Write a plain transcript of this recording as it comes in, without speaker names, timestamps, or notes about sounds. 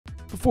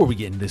Before we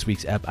get into this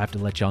week's ep, I have to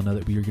let y'all know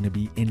that we are going to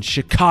be in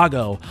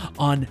Chicago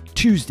on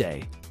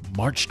Tuesday,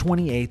 March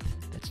 28th.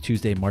 That's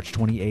Tuesday, March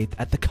 28th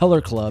at the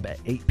Color Club at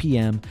 8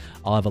 p.m.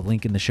 I'll have a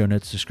link in the show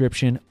notes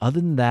description.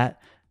 Other than that,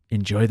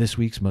 enjoy this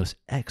week's most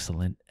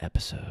excellent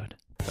episode.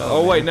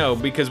 Oh, wait, no,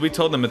 because we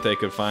told them if they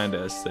could find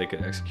us, they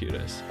could execute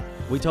us.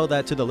 We told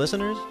that to the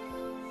listeners?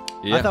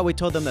 Yeah. I thought we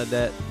told them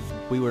that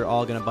we were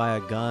all going to buy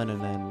a gun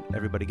and then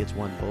everybody gets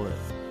one bullet.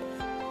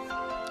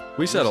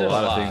 We said a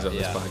lot of things on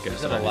this podcast. We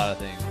said a lot of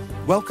things.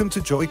 Welcome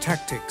to Joy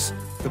Tactics,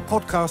 the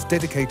podcast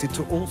dedicated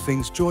to all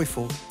things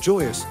joyful,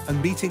 joyous,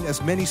 and meeting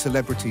as many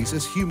celebrities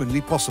as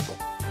humanly possible.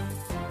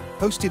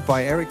 Hosted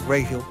by Eric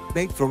Rahill,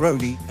 Nate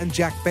Veroni, and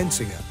Jack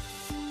Bensinger.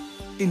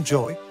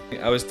 Enjoy.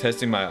 I was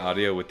testing my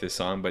audio with this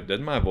song, but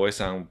doesn't my voice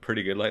sound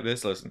pretty good like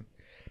this? Listen.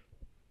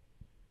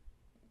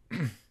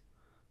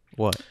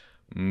 What?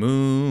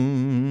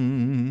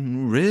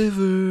 Moon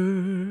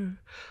River,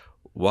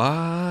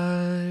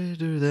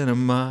 wider than a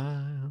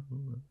mile.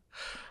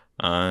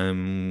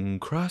 I'm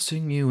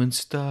crossing you in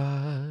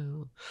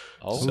style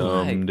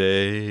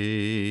someday.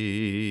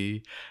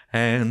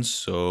 And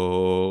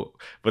so,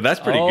 but that's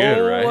pretty good,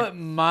 right? Oh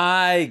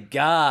my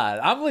God.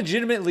 I'm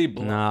legitimately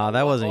blown. No,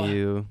 that wasn't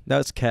you. That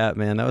was Cat,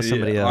 man. That was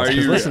somebody Yeah, else. are 'Cause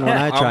you- listen, when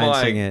I try I'm and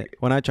like, sing it,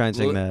 when I try and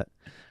sing look- that.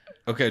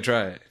 Okay,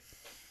 try it.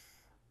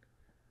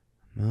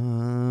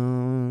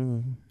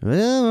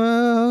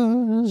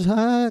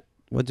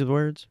 What's the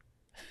words?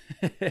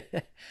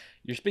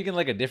 You're speaking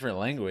like a different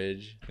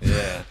language.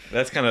 Yeah,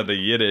 that's kind of the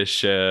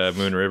Yiddish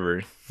Moon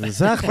River. And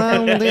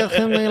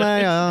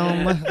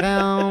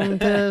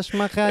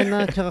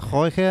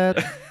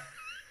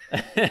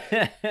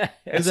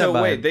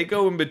So wait, they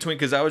go in between,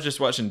 because I was just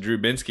watching Drew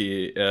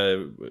Binsky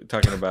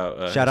talking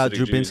about Shout out Hasidic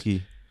Drew Jews.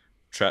 Binsky.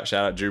 Shout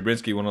out Drew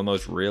Binsky, one of the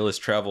most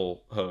realist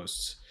travel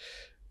hosts.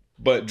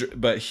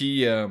 But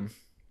he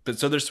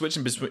so they're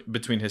switching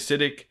between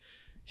Hasidic,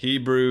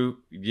 Hebrew,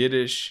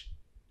 Yiddish.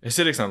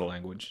 Hasidic's not a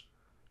language,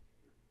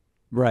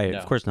 Right, No.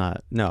 of course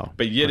not. No.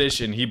 but Yiddish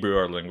and Hebrew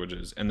are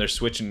languages, and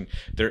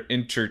they're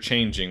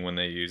interchanging when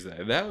they use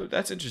that.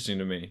 That's interesting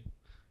to me.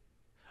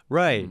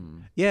 Right.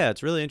 Yeah,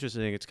 it's really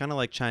interesting. It's kind of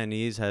like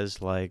Chinese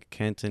has like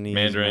Cantonese,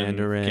 Mandarin,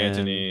 Mandarin,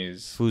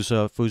 Cantonese,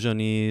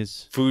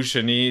 Fujianese.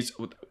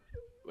 Fujianese,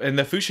 and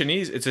the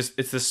Fujianese,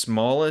 it's the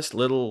smallest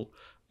little.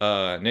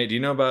 Nate, do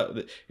you know about?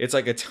 It's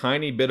like a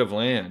tiny bit of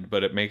land,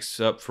 but it makes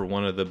up for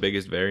one of the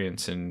biggest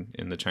variants in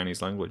the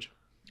Chinese language.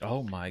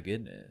 oh my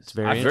goodness. It's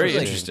very Very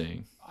interesting.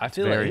 interesting. I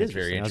feel like it is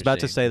very interesting. I was about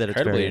to say that it's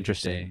Incredibly very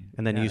interesting.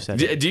 And then you said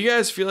Do you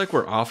guys feel like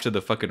we're off to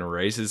the fucking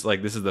races?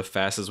 Like this is the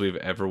fastest we've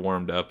ever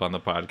warmed up on the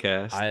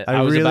podcast?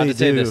 I was about really to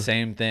say do. the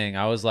same thing.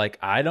 I was like,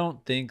 I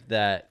don't think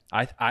that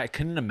I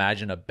couldn't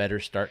imagine a better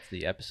start to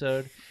the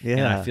episode. And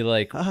I Yeah. feel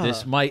like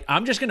this might.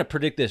 I'm just gonna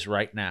predict this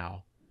right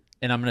now,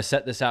 and I'm gonna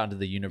set this out into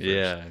the universe.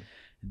 Yeah.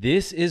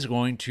 This is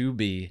going to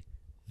be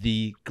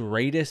the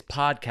greatest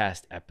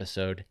podcast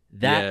episode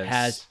that Yes.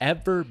 has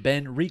ever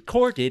been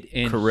recorded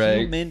in Correct.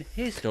 human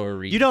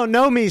history. You don't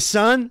know me,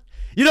 son.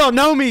 You don't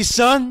know me,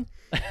 son.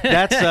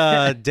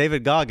 That's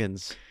David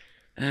Goggins.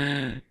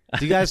 Do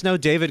you guys know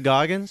David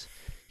Goggins?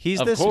 He's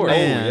Of this course.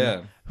 man Oh,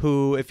 yeah.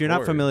 who, if you're not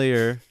course.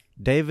 familiar,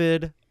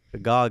 David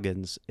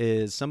Goggins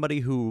is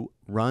somebody who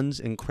runs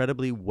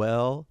incredibly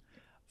well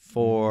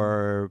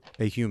for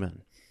a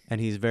human. And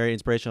he's very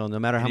inspirational. No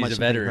matter how And much he's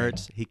a something veteran.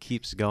 hurts, he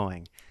keeps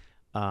going.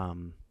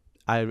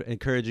 I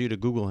encourage you to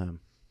Google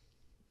him.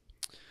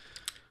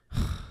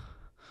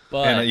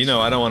 but And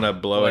I don't want to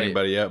blow Wait.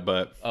 anybody up,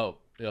 but oh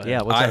go ahead.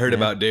 Yeah, what's I up, heard man?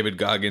 about David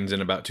Goggins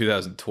in about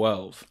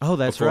 2012. Oh,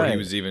 that's before right. he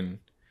was even,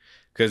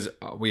 because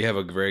we have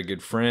a very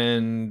good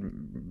friend,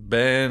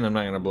 Ben. I'm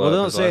not gonna blow Well, up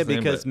don't his say last it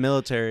name, because but-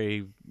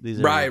 military. These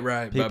are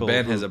Right. people But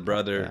Ben who- has a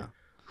brother yeah.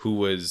 who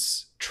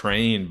was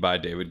trained by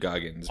David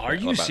Goggins. Are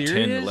you about 10,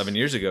 serious? 11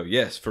 years ago.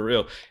 Yes, for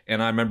real.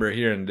 And I remember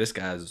hearing this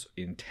guy's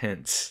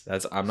intense.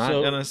 I'm not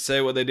So- going to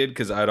say what they did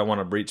because I don't want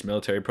to breach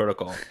military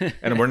protocol.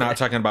 And we're not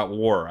talking about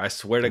war. I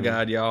swear to Mm.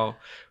 God, y'all,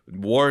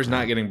 war is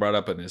not getting brought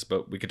up in this,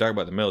 but we could talk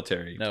about the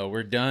military. No,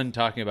 we're done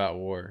talking about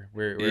war.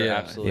 We're Yeah.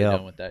 absolutely Yep.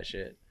 done with that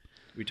shit.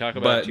 We talk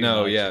about But it too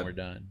no, much yeah. and we're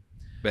done.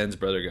 Ben's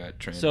brother got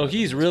trained. So by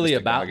he's Mr. really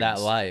about that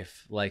Goggins.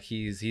 life. Like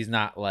he's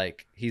not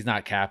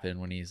capping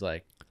when he's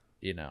like,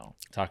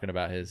 talking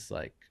about his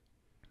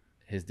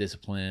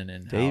discipline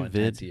and how David.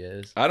 intense he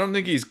is. I don't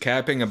think he's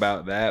capping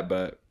about that,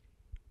 but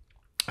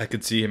I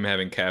could see him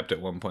having capped at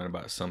one point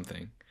about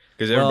something.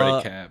 Because everybody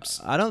Well, caps.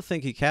 I don't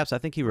think he caps. I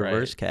think he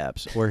reverse Right.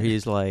 caps, where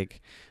he's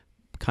like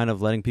kind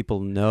of letting people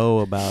know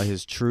about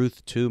his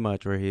truth too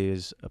much, where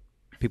he's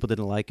people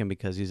didn't like him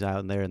because he's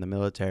out there in the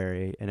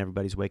military and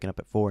everybody's waking up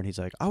at 4 and he's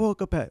like, I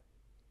woke up at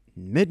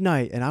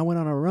midnight and I went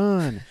on a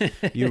run.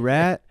 You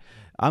rat.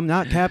 I'm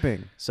not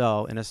capping.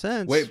 So in a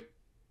sense, Wait,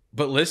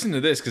 but listen to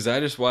this, because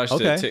I just watched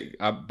Okay.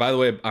 it. By the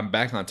way, I'm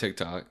back on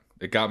TikTok.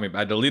 It got me.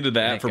 I deleted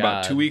the app Thank for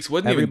about God. 2 weeks.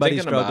 Wasn't everybody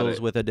even thinking about struggles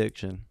it. with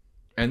addiction.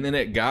 And then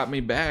it got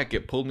me back.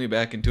 It pulled me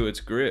back into its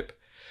grip.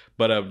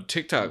 But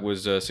TikTok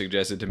was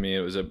suggested to me.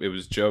 It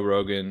was Joe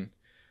Rogan,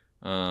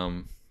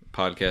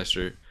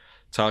 podcaster,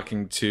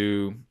 talking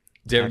to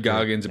David Accurate,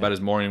 Goggins yeah. about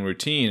his morning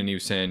routine, and he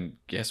was saying,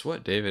 "Guess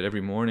what, David?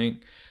 Every morning,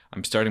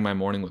 I'm starting my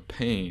morning with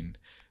pain.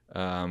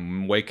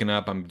 I'm waking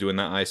up, I'm doing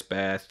that ice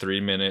bath, 3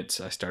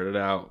 minutes. I started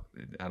out,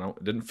 it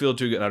didn't feel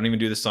too good. I don't even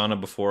do the sauna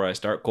before. I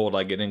start cold,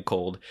 I get in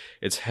cold.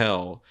 It's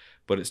hell,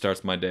 but it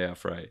starts my day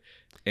off right."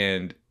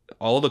 And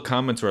all the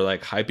comments were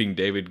like hyping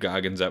David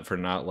Goggins up for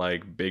not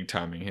like big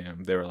timing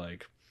him. They were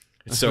like,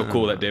 it's so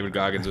cool that David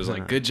Goggins was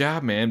like, "Good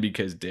job, man,"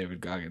 because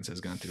David Goggins has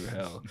gone through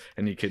hell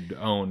and he could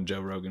own Joe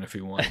Rogan if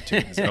he wanted to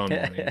in his own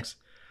mornings.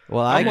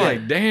 Well, I'm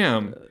like,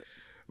 damn,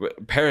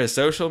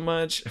 parasocial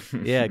much?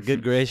 yeah,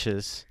 good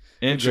gracious.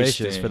 Good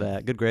Interesting. gracious for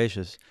that. Good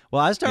gracious.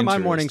 Well, I start my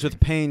mornings with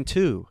pain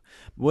too.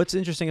 What's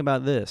interesting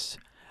about this?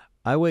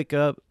 I wake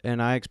up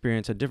and I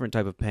experience a different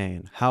type of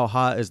pain. How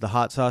hot is the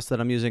hot sauce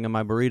that I'm using in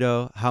my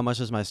burrito? How much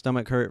does my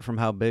stomach hurt from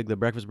how big the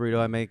breakfast burrito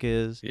I make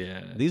is?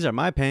 Yeah. These are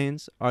my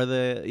pains. Are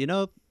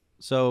the,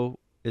 so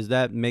is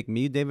that make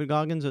me David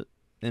Goggins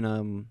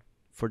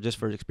for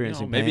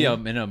experiencing pain? maybe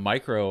in a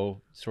micro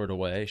sort of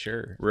way,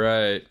 sure.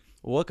 Right.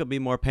 What could be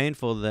more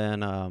painful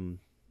than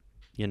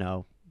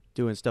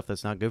doing stuff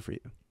that's not good for you?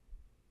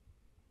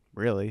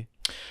 Really?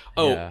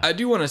 Oh, Yeah. I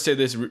do want to say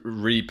this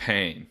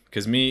repaying,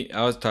 because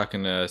I was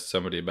talking to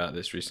somebody about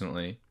this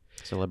recently.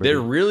 Celebrity. There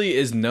really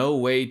is no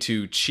way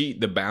to cheat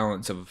the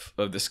balance of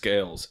the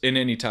scales in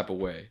any type of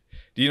way.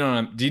 Do you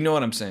know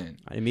what I'm saying?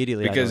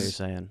 Immediately I know what Because-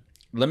 you're saying.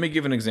 Let me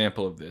give an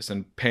example of this,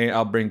 and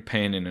I'll bring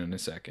pain in a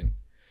second.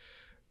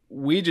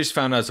 We just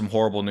found out some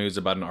horrible news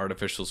about an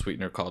artificial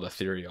sweetener called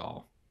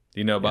Ethereal. Do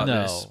you know about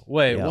this? No.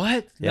 Wait, Yep. what?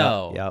 Yep,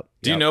 No. Yep.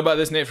 Do you know about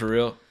this, Nate, for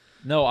real?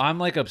 No, I'm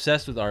like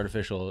obsessed with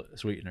artificial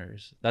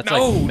sweeteners. That's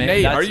No, like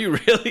Nate, that's- are you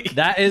really?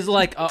 That is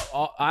like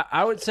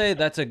I would say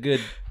that's a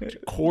good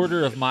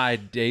quarter of my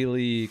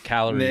daily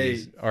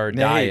calories or Nate.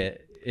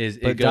 diet is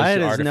it But goes diet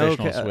to is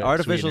sweeteners.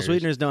 artificial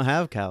sweeteners don't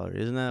have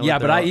calories, isn't that? Yeah,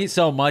 what but they're I all- eat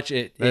so much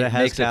it That it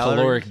has makes calories? a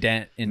caloric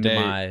dent into Nate.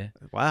 my.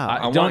 Wow. I-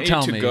 I Don't want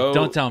tell you to me. go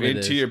Don't tell me into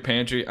this. your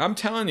pantry. I'm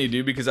telling you,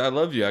 dude, because I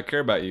love you. I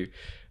care about you.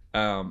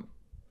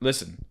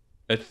 Listen,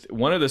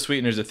 one of the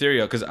sweeteners,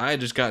 Ethereal, because I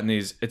had just gotten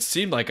these. It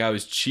seemed like I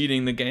was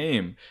cheating the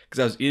game because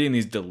I was eating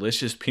these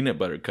delicious peanut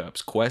butter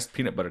cups, Quest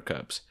peanut butter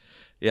cups.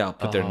 Yeah, I'll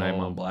put their name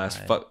Oh, on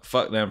blast. my.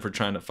 Fuck them for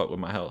trying to fuck with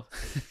my health.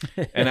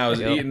 And I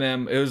was eating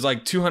them. It was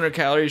like 200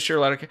 calories, sure,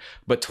 a lot of,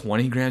 but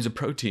 20 grams of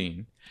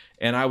protein.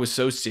 And I was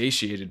so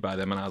satiated by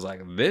them, and I was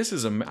like, "This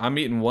is I'm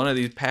eating one of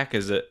these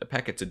packets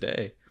a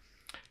day."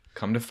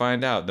 Come to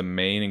find out, the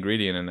main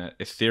ingredient in that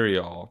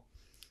Ethereal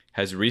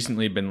has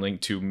recently been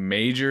linked to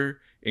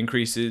major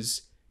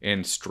increases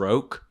in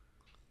stroke,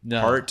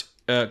 No.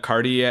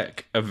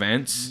 cardiac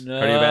events, No.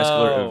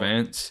 cardiovascular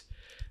events.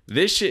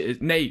 This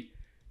shit, Nate,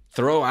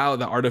 throw out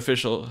the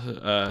artificial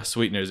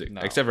sweeteners,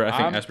 except for I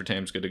think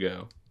aspartame's good to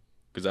go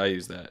because I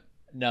use that.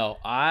 No,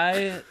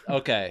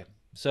 okay.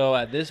 So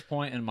at this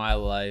point in my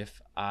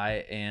life,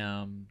 I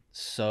am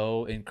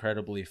so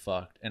incredibly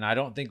fucked. And I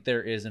don't think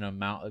there is an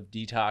amount of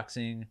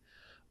detoxing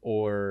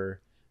or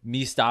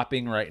me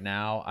stopping right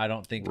now. I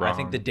think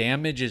Wrong. the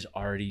damage is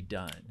already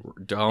done.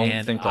 Don't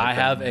And think like I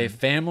that, have man. a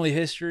family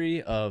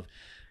history of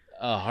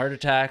heart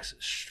attacks,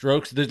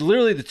 strokes. There's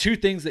literally the two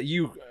things that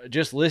you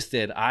just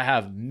listed. I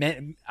have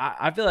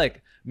I feel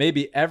like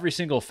maybe every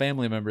single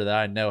family member that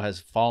I know has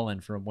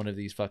fallen from one of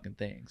these fucking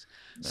things.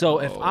 So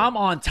if No. I'm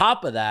on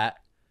top of that,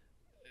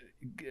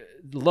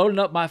 loading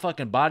up my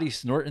fucking body,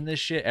 snorting this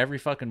shit every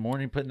fucking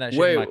morning, putting that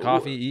shit in my Wait,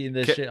 coffee, eating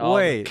this ca- shit all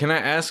wait. Can I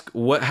ask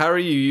how are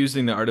you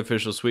using the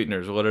artificial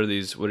sweeteners? What are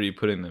you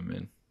putting them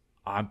in?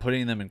 I'm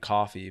putting them in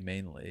coffee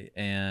mainly,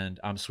 and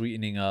I'm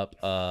sweetening up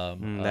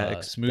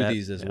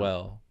smoothies as yeah.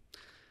 well.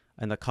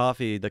 And the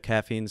coffee, the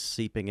caffeine's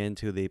seeping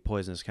into the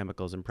poisonous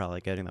chemicals and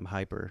probably getting them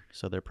hyper.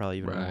 So they're probably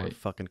even more Right.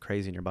 fucking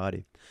crazy in your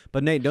body.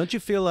 But Nate, don't you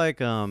feel like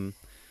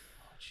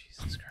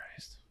Jesus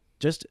Christ.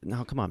 just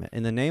no, come on, man.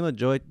 In the name of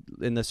joy,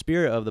 in the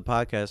spirit of the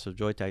podcast of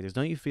Joy Tactics,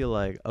 don't you feel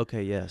like,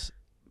 okay, yes,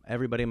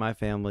 everybody in my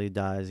family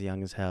dies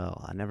young as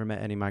hell. I never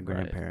met any of my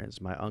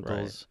grandparents. My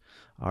uncles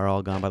are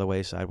all gone by the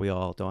wayside. We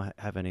all don't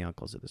have any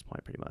uncles at this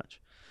point, pretty much.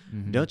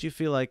 Mhm. Don't you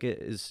feel like it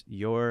is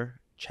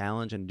your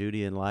challenge and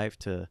duty in life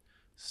to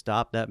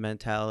stop that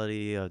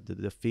mentality, the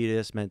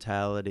defeatist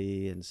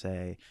mentality, and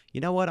say,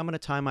 you know what, I'm going to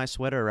tie my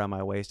sweater around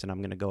my waist and I'm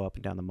going to go up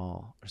and down the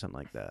mall or something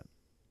like that?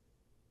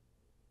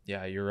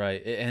 Yeah, you're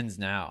right. It ends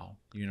now.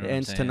 You know It what I'm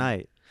ends saying?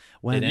 tonight.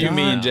 It You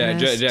mean,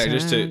 darkness Jack,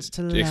 just turns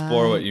to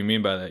explore what light. you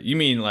mean by that. You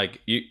mean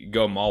like you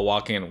go mall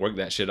walking and work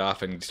that shit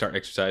off and start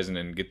exercising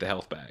and get the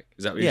health back.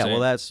 Is that what you're Yeah, saying?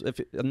 well, that's if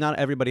not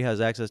everybody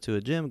has access to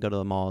a gym. Go to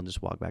the mall and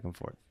just walk back and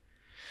forth.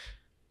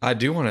 I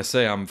do want to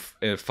say I'm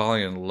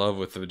falling in love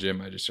with the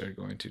gym I just started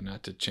going to.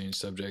 Not to change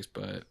subjects,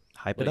 but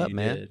Hype What it up, you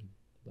man. did,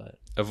 but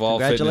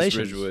Evolve Fitness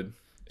Congratulations. Ridgewood.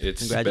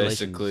 It's Congratulations.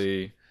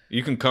 basically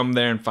you can come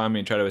there and find me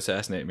and try to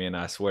assassinate me, and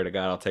I swear to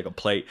God, I'll take a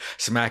plate,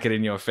 smack it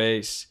in your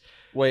face.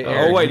 wait, Oh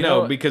Eric, wait, you know no,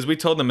 what- because we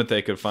told them if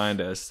they could find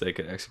us, they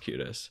could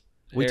execute us.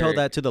 We told Eric,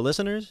 that to the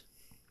listeners.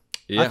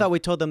 Yeah. I thought we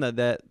told them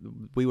that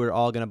we were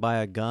all gonna buy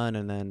a gun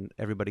and then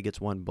everybody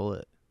gets one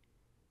bullet.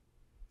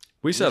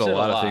 we said a said a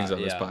lot of lot, things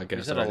on this yeah. We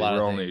podcast said a already. lot We're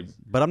of only things.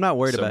 But I'm not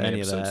worried so about many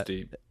any of episodes that.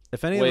 deep.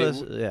 If any Wait, of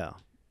us, yeah.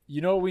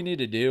 You know what we need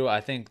to do?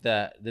 I think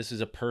that this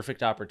is a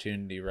perfect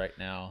opportunity right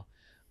now.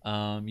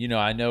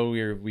 I know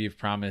we've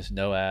promised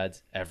no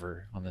ads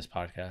ever on this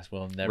podcast.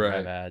 We'll never Right.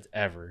 have ads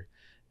ever,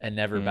 and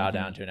never bow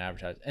down to an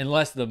advertiser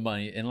unless the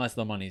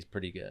money's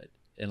pretty good,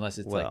 unless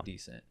it's Well. like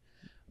decent.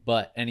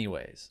 But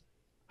anyways,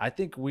 I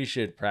think we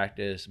should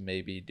practice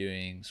maybe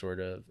doing sort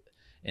of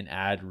an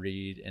ad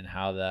read and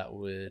how that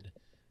would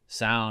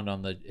sound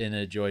in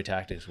a Joy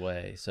Tactics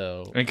way.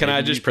 So, And can I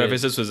maybe just you could-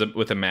 preface this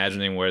with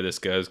imagining where this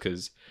goes?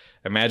 Because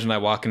imagine I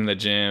walk into the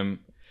gym.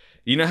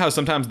 You know how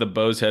sometimes the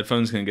Bose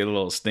headphones can get a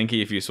little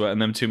stinky if you sweat in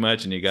them too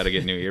much, and you got to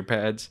get new ear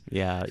pads.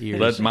 Yeah,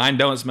 ears. Mine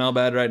don't smell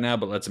bad right now,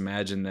 but let's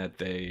imagine that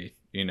they,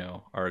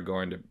 are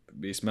going to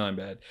be smelling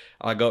bad.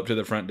 I go up to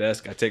the front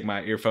desk. I take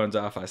my earphones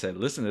off. I said,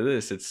 "Listen to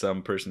this. It's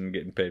some person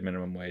getting paid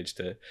minimum wage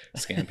to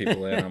scan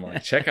people in." I'm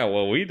like, "Check out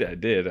what we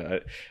did."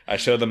 I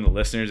show them the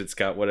listeners. It's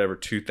got whatever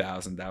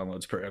 2,000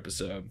 downloads per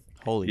episode.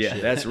 Holy Yeah,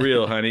 shit. that's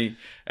real, honey.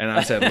 And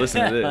I said,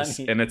 "Listen to this,"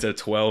 Honey. and it's a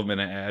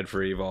 12-minute ad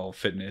for Evolve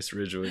Fitness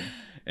originally.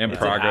 And It's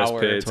progress an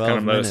hour, pics, 12 kind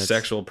of most minutes.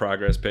 sexual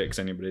progress pics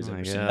anybody's Oh my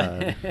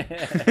ever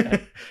seen.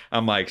 God.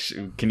 I'm like,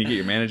 "Can you get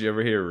your manager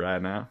over here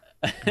right now?"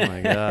 Oh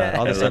my God.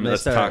 All of a sudden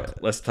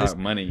Let's talk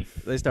money.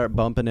 they start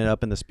bumping it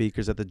up in the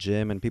speakers at the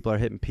gym, and people are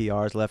hitting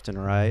PRs left and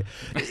right.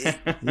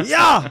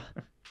 Yeah.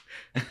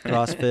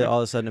 CrossFit, all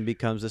of a sudden it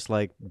becomes this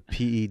like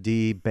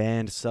PED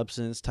banned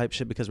substance type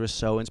shit because we're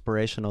so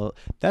inspirational.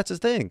 That's the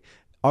thing.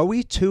 Are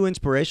we too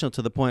inspirational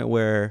to the point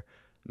where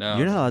No,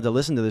 you're not allowed to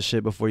listen to this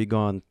shit before you go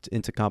on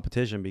into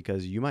competition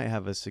because you might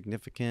have a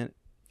significant.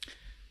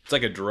 it's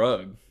like a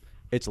drug.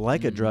 It's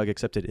like a drug,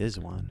 except it is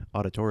one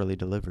auditorily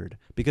delivered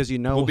because you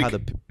know Well, how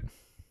the.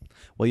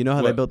 Well, you know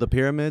how they What? built the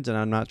pyramids, and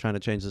I'm not trying to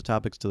change the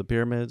topics to the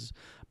pyramids,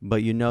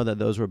 but you know that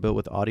those were built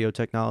with audio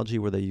technology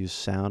where they use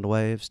sound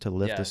waves to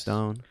lift a Yes.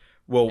 stone.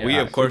 Well, we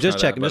Yeah. of course Just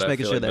know checking, that, just but I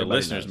making feel sure like that the everybody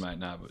listeners knows. might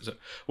not. But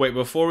wait,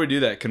 before we do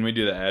that, can we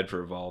do the ad for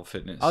Evolve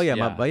Fitness? Oh yeah,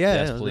 Yeah, yeah, yes,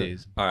 let's do it.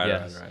 please. All right,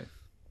 Yes. all right.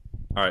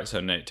 All right, so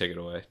Nate, take it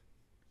away.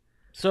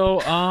 So,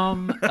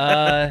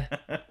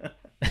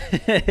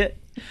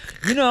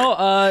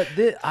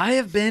 I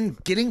have been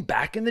getting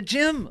back in the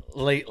gym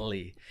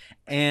lately,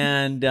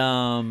 and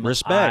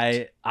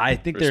Respect. I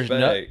think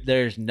Respect.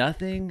 there's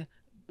nothing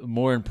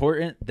more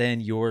important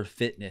than your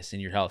fitness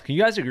and your health. Can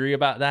you guys agree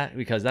about that?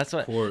 Because that's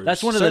course.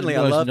 that's one of Certainly, the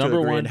I most love to number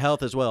agree. one And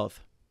health is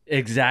wealth.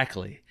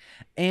 Exactly.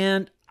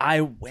 And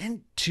I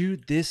went to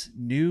this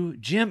new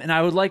gym, and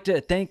I would like to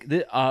thank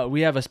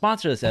we have a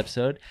sponsor this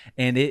episode,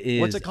 and it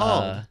is What's it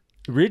called?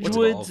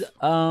 Ridgewood's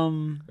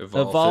Evolve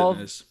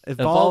Fitness.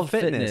 Evolve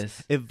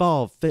Fitness.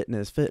 Evolve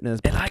Fitness.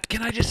 And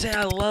can I just say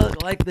I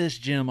like this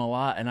gym a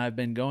lot, and I've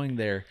been going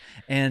there,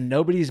 and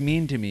nobody's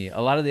mean to me. A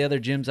lot of the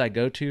other gyms I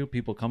go to,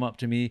 people come up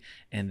to me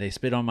and they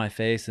spit on my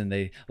face and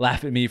they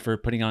laugh at me for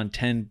putting on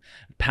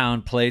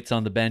 10-pound plates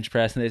on the bench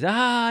press, and they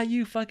say,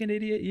 you fucking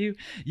idiot,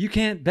 you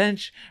can't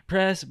bench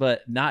press.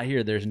 But not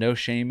here. There's no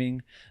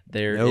shaming.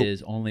 There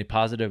is Nope. only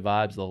positive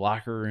vibes. The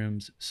locker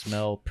rooms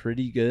smell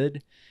pretty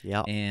good.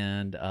 Yeah.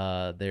 And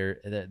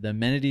the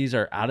amenities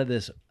are out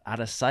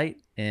of sight.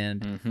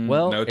 And Mhm.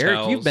 well, No Eric, you've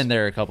towels. been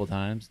there a couple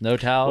times. No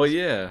towels. Well,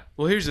 yeah.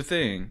 Well, here's the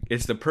thing.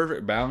 It's the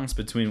perfect balance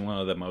between one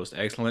of the most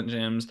excellent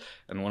gyms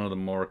and one of the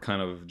more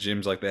kind of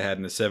gyms like they had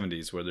in the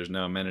 70s where there's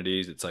no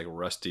amenities. It's like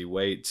rusty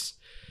weights.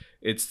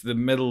 It's the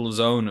middle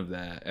zone of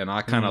that. And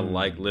I kind of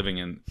like living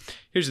in.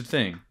 Here's the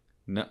thing.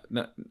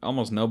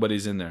 Almost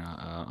nobody's in there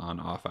on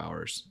off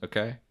hours.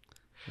 Okay.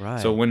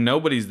 Right. So when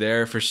nobody's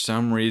there for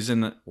some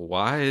reason,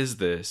 why is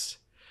this?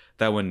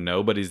 That when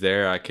nobody's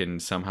there, I can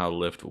somehow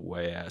lift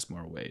way ass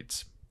more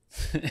weights.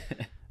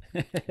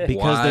 because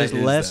Why there's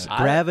is less that?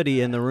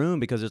 gravity in the room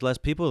because there's less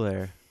people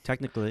there.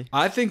 Technically.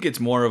 I think it's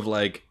more of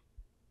like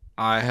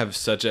I have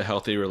such a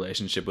healthy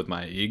relationship with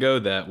my ego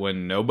that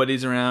when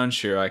nobody's around,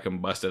 sure, I can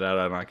bust it out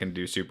and I can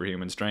do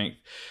superhuman strength.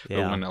 But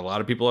Yeah. when a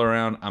lot of people are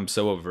around, I'm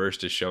so averse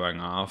to showing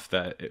off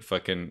that it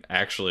fucking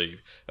actually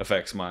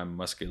affects my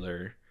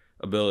muscular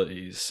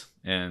abilities.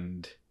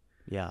 And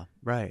Yeah.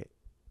 Right.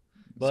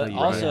 But So you-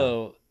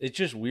 also, it's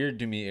just weird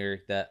to me,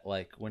 Eric, that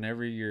like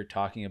whenever you're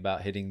talking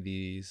about hitting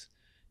these,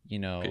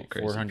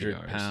 crazy 400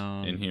 PRs,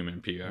 pound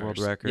inhuman PRs. World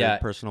record. Yeah,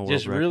 Personal world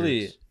just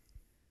really, records.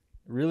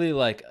 really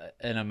like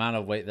an amount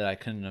of weight that I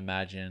couldn't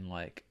imagine,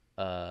 like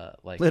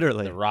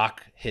Literally. The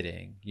Rock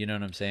hitting. You know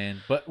what I'm saying?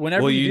 But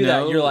whenever Well, you you do that,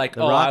 know, you're like,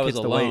 The oh, Rock I was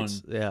hits the alone.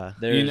 weights. Yeah.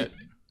 There's, You know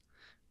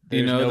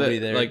there's nobody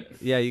that there. like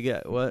Yeah. You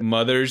get what?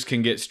 mothers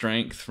can get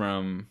strength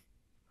from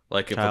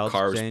like if Child's a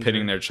car's danger.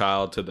 pinning their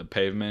child to the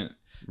pavement,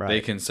 Right.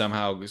 they can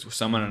somehow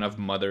summon enough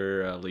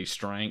motherly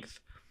strength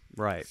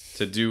Right.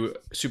 to do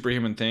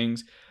superhuman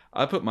things.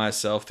 I put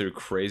myself through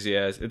crazy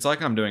ass. It's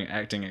like I'm doing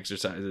acting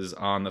exercises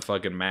on the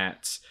fucking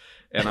mats,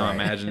 and I'm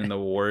imagining the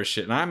worst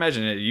shit. And I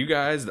imagine it, you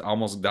guys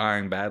almost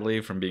dying badly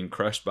from being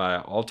crushed by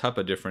all type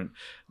of different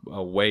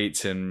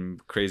weights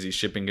and crazy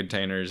shipping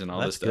containers and all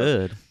That's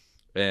this stuff.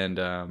 good.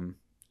 And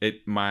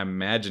my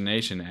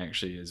imagination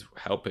actually is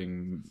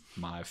helping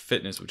my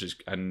fitness, which is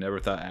I never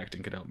thought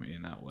acting could help me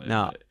in that way.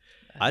 No. but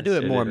I do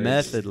it It more is.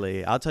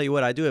 methodly. I'll tell you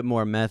what, I do it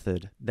more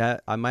method.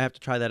 That I might have to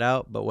try that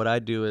out, but what I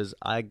do is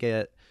I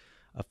get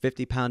a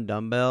 50-pound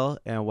dumbbell,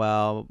 and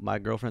while my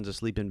girlfriend's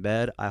asleep in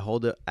bed, I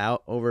hold it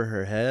out over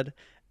her head,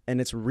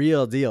 and it's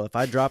real deal. If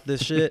I drop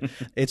this shit,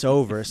 it's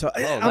over. So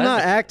I'm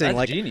not acting that's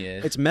like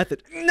genius. it's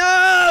method.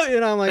 No,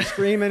 I'm like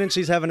screaming, and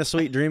she's having a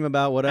sweet dream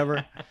about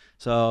whatever.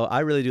 So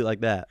I really do it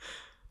like that.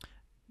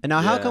 And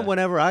now, how come Yeah.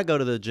 whenever I go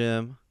to the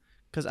gym,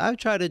 because I've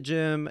tried a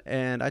gym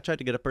and I tried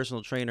to get a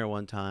personal trainer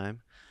one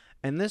time,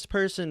 and this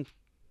person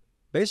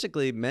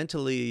basically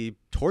mentally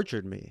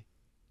tortured me.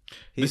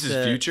 He This is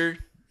said- Future.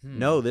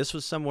 No, this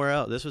was somewhere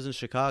else. This was in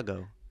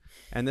Chicago.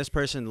 And this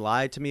person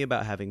lied to me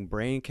about having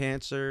brain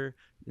cancer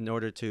in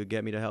order to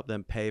get me to help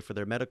them pay for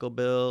their medical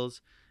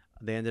bills.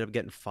 They ended up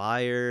getting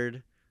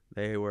fired.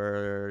 They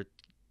were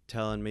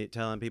telling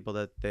people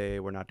that they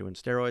were not doing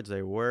steroids.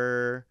 They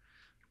were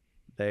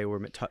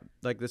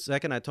like the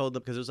second I told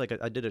them, because it was like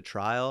I did a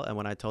trial, and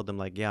when I told them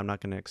like, yeah, I'm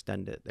not going to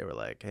extend it, they were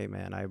like, hey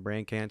man, I have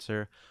brain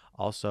cancer.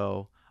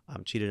 Also,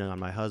 I'm cheating on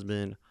my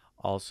husband.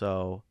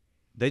 Also,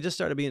 they just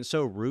started being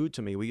so rude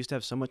to me. We used to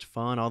have so much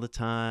fun all the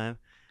time.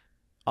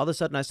 All of a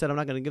sudden, I said I'm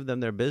not going to give them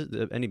their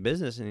any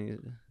business,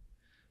 and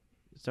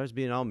he starts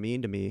being all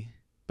mean to me.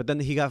 But then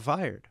he got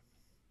fired.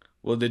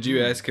 Well, did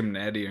you ask him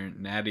natty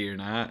or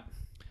not?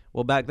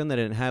 Well, back then they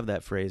didn't have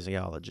that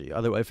phraseology.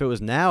 Otherwise, if it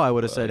was now, I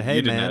would have said, "Hey,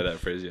 you didn't man." have that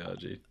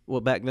phraseology.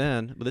 Well, back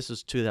then, but this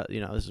is this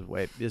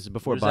is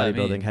before What does that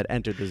bodybuilding mean? had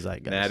entered the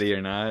zeitgeist. Natty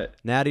or not?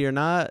 Natty or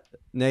not,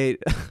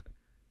 Nate.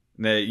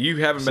 Nate, you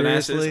haven't been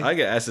asked this. Seriously? I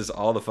get asked this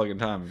all the fucking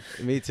time.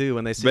 Me too.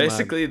 When they see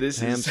Basically, my this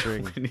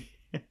hamstring. is when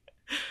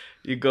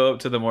you go up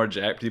to the more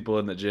jacked people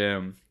in the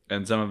gym,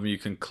 and some of them you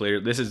can clear.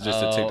 This is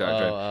just a TikTok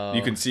trend.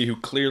 You can see who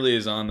clearly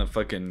is on the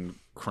fucking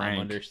I'm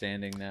crank,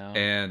 understanding now.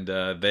 and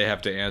they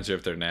have to answer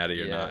if they're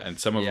natty or not. And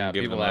some of them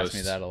give the people most. ask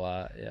me that a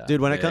lot. Yeah,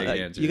 dude, when it vague comes,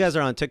 answers. you guys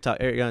are on TikTok.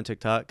 Eric, you're on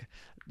TikTok.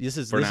 This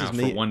is For this now, is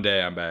me. for one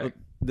day, I'm back.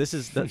 This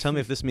is tell me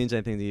if this means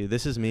anything to you.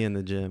 This is me in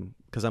the gym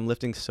because I'm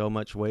lifting so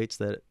much weights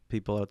that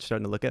people are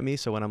starting to look at me.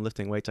 So when I'm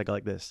lifting weights, I go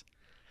like this.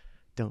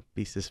 Don't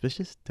be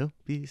suspicious. Don't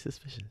be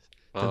suspicious.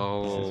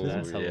 Oh,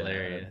 that's yeah.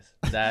 hilarious.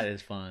 That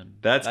is fun.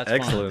 That's fun.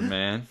 excellent,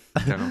 man.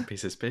 Don't be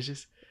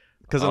suspicious.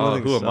 Because Oh, I'm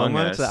lifting who so among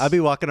much. us? I'd be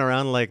walking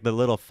around like the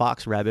little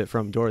fox rabbit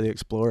from Dora the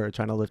Explorer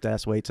trying to lift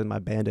ass weights in my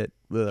bandit,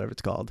 whatever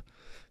it's called,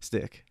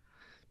 stick.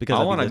 Because I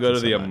I'd be want to go to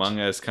lifting the so much. Among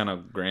Us kind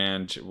of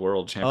grand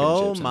world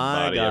championships and my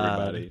body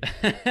God.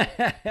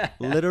 everybody.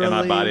 Literally, And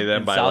I body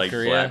them in by South like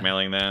Korea?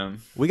 blackmailing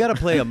them. we got to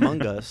play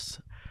Among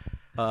Us.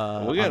 We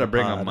on got to the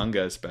bring pod. Among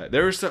Us back.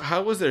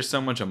 How was there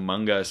so much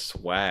Among Us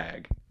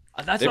swag?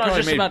 That's They what I was probably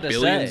just made about to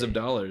billions say. of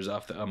dollars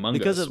off the Among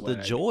Because Us of the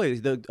swag. joy.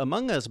 The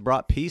Among Us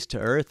brought peace to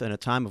Earth in a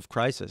time of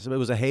crisis. It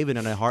was a haven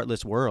in a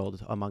heartless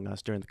world among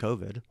us during the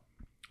COVID.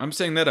 I'm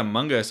saying that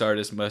Among Us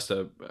artists must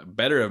have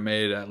better have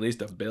made at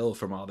least a bill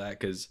from all that,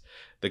 because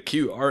the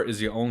cute art is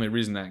the only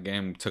reason that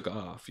game took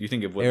off. You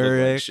think it would look like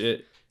Eric.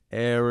 shit?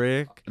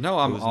 Eric. No,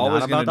 It I'm was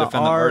always not going about to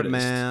defend the the art, artist.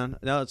 man.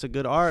 No, it's a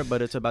good art,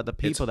 but it's about the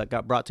people that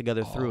got brought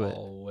together through it.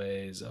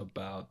 Always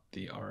about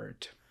the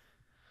art.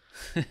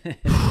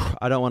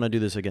 I don't want to do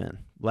this again.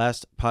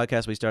 Last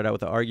podcast, we started out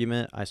with an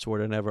argument. I swore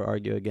to never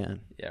argue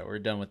again. Yeah, we're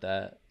done with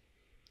that.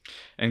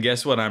 And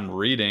guess what? I'm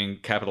reading,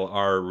 capital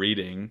R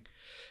reading,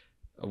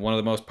 one of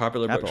the most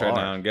popular books Capital right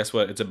R. now. And guess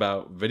what? It's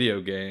about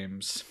video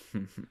games.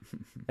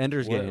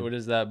 Ender's Game. What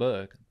is that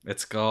book?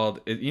 It's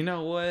called, you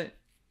know what?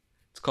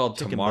 It's called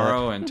Chicken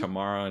Tomorrow butt. and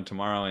Tomorrow and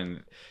Tomorrow.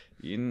 And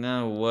you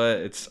know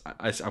what?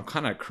 I'm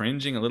kind of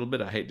cringing a little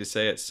bit. I hate to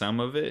say it, some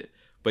of it,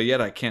 but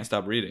yet I can't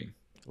stop reading.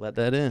 Let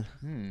that in.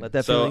 Let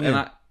that So, feeling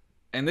in.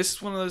 and this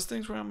is one of those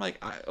things where I'm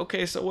like,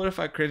 okay, so what if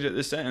I cringe at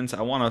this sentence?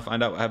 I want to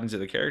find out what happens to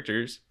the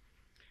characters.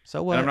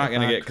 So what? And I'm not if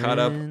going to I get caught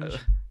up. cringe?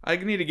 I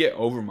need to get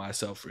over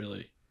myself,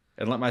 really,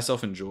 and let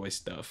myself enjoy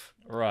stuff.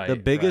 Right. The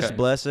biggest right.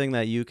 blessing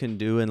that you can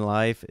do in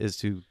life is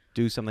to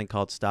do something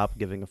called stop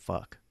giving a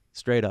fuck.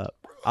 Straight up.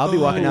 I'll be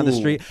walking down the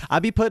street. I'll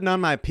be putting on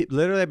my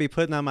literally I'd be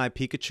putting on my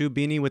Pikachu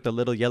beanie with the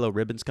little yellow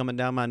ribbons coming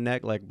down my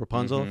neck like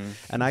Rapunzel.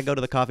 And I go to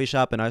the coffee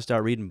shop and I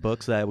start reading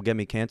books that will get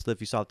me canceled if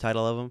you saw the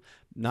title of them.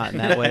 Not in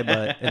that way,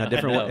 but in a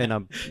different way. In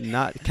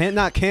a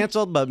not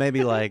canceled, but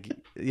maybe like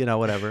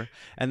whatever.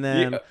 And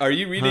then Are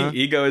you reading Huh?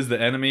 Ego is the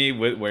Enemy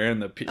with wearing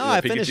the, the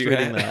I Pikachu finished hat?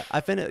 reading that.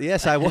 I finished.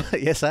 Yes, I was.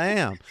 Yes, I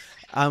am.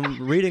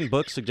 I'm reading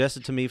books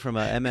suggested to me from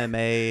a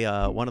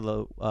MMA, one of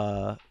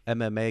the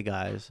MMA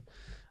guys,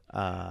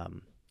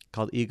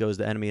 called "Ego is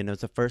the Enemy," and it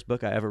was the first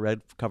book I ever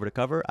read cover to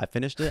cover. I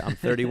finished it. I'm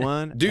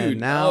 31, Dude, and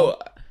now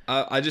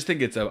I just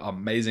think it's an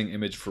amazing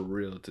image for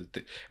real.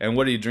 And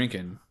what are you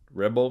drinking?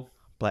 Red Bull?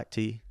 black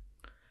tea.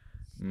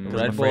 Mm. I'm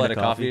Red afraid Bull of at a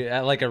coffee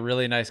at like a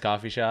really nice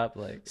coffee shop.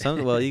 Like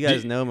Well, you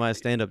guys know my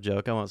stand-up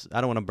joke. I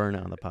don't want to burn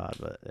it on the pod,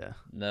 but yeah.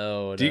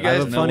 no. Do you I guys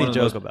have a know funny one of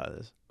joke those- about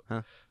this.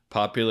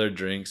 Popular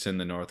drinks in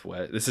the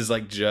Northwest. This is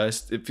like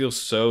it feels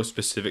so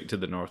specific to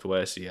the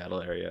Northwest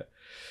Seattle area.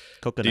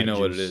 Coconut Do you know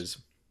what it juice. is?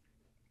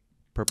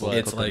 Purple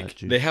It's coconut like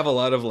juice. they have a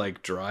lot of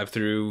like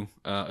drive-through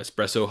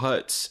espresso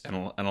huts and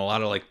a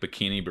lot of like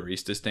bikini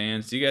barista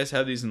stands. Do you guys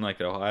have these in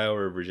like Ohio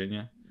or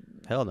Virginia?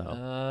 Hell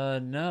no.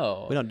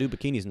 No. We don't do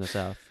bikinis in the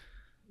South.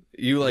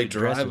 You like Do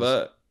drive dresses.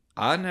 up.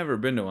 I've never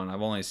been to one.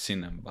 I've only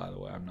seen them, by the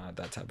way. I'm not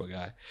that type of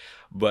guy.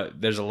 But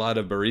there's a lot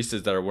of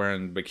baristas that are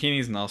wearing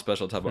bikinis and all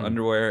special type of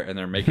underwear, and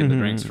they're making the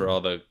drinks for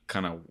all the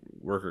kind of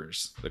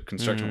workers, the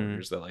construction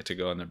workers that like to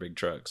go in their big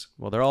trucks.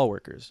 Well, they're all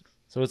workers.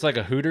 So it's like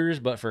a Hooters,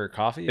 but for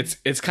coffee.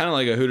 It's kind of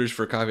like a Hooters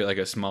for coffee, like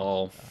a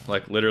small,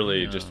 like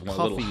literally just one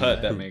little Coffee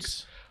hut that hoots.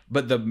 makes.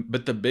 But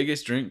the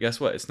biggest drink, guess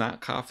what? It's not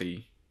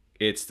coffee.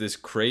 It's this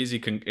crazy.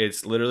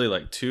 It's literally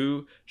like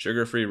 2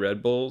 sugar-free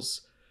Red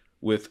Bulls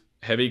with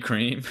heavy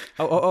cream,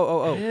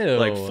 Oh. Ew.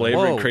 like flavored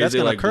Whoa, that's crazy,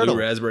 gonna like curdle.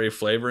 blue raspberry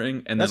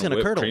flavoring, and That's then gonna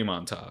whipped curdle. cream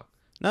on top.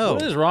 No.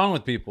 What is wrong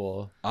with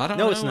people? I don't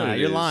No, know. it's what not. it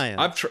You're is. lying.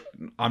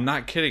 I'm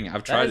not kidding. I've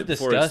That tried is it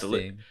before.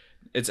 disgusting.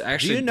 It's Do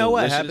actually. you know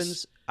what delicious.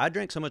 happens? I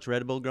drank so much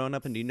Red Bull growing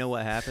up, and do you know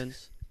what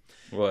happens?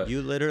 What?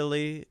 You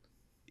literally,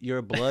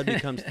 your blood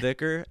becomes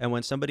thicker, and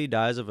when somebody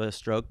dies of a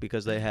stroke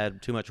because they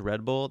had too much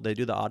Red Bull, they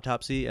do the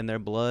autopsy, and their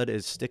blood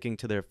is sticking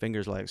to their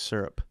fingers like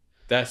syrup.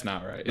 That's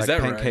not right. Is Like that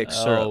pancake right?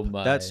 syrup. Oh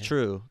my. That's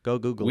true. Go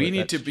Google We it.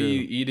 need to That's be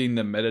true. eating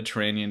the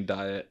Mediterranean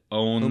diet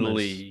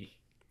only.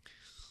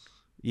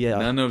 Yeah.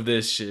 None of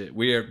this shit.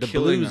 We are The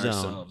killing blue zone.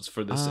 ourselves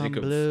for the I'm sake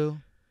of. blue.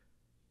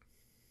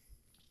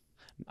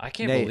 I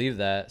can't Nate. believe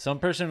that. Some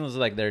person was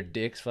like their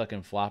dick's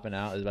fucking flopping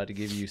out is about to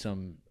give you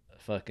some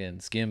fucking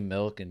skim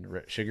milk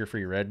and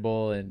sugar-free Red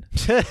Bull and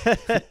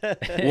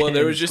Well,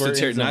 there was just a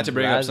squirting not to some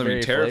bring up something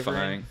raspberry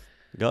terrifying,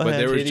 Go but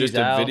ahead. there was Titties just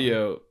a out.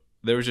 video.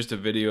 There was just a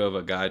video of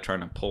a guy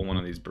trying to pull one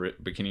of these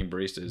bikini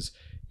baristas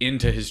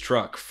into his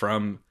truck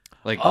from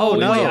like. Oh, the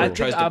no. lady I that think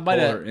tries I to might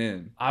pull have- her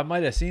in. I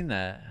might have seen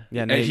that.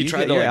 Yeah, And Nate, he you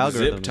tried get to your like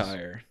zip algorithms. tie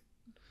her.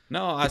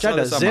 No, I He saw tried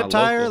to this on zip my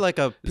tie her local. like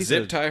a piece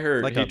Zip of, tie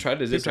her. like He a tried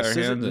to zip piece of tie her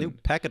scissors- hands. new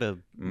And, packet of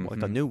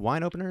like a new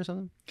wine opener or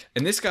something.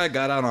 and this guy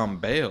got out on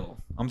bail.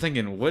 I'm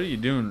thinking, what are you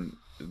doing?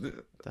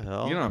 The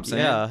hell? You know what I'm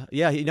saying?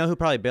 Yeah. You know who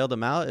probably bailed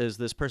him out is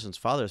this person's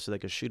father, so they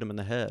could shoot him in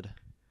the head.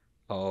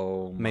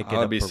 Oh, Make I it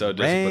would a be so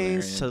brain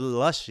disciplinarian.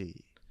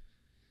 slushy.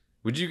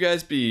 Would you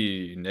guys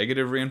be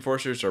negative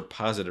reinforcers or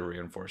positive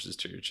reinforcers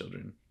to your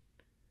children?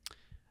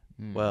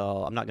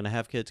 Well, I'm not gonna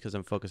have kids because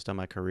I'm focused on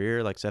my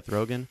career, like Seth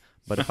Rogen.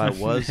 But if I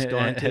was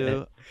going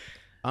to,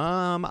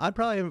 I'd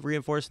probably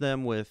reinforce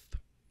them with,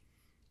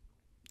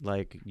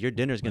 like, your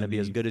dinner's gonna be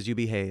as good as you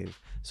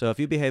behave. So if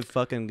you behave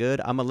fucking good,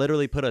 I'm gonna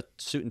literally put a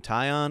suit and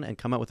tie on and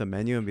come out with a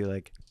menu and be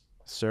like,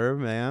 "Sir,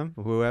 ma'am,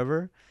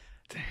 whoever,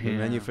 the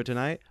menu for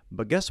tonight."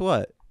 But guess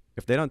what?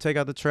 If they don't take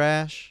out the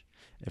trash,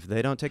 if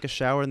they don't take a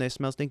shower and they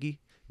smell stinky,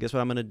 guess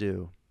what I'm gonna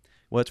do?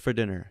 What's for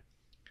dinner?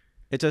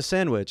 It's a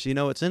sandwich. You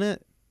know what's in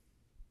it?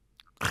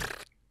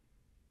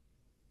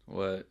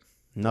 What?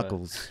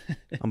 Knuckles.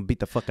 I'm gonna beat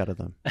the fuck out of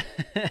them.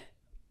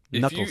 If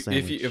Knuckle you,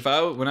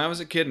 sandwich. when I was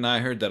a kid and I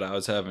heard that I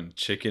was having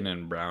chicken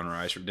and brown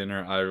rice for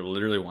dinner, I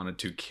literally wanted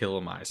to kill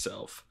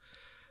myself.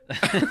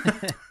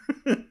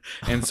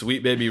 And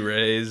Sweet Baby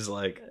Ray's,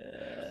 like,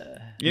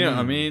 you know,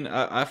 I mean,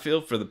 I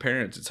feel for the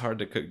parents. It's hard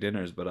to cook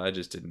dinners, but I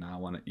just did not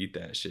want to eat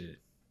that shit.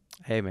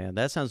 Hey man,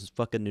 that sounds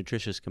fucking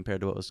nutritious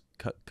compared to what was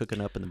cooking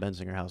up in the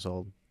Bensinger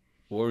household.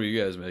 What were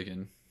you guys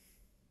making?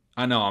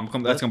 I know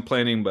that's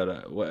complaining,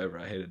 but whatever.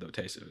 I hated the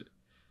taste of it.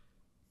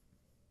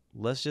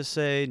 Let's just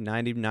say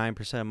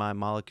 99% of my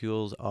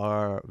molecules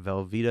are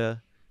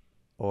Velveeta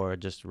or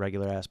just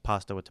regular ass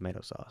pasta with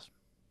tomato sauce.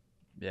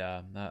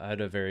 Yeah, I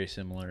had a very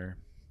similar.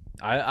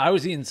 I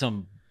was eating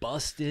some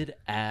busted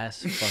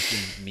ass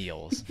fucking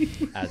meals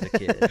as a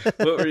kid.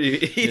 What were you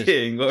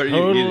eating? What were you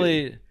eating?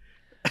 Totally,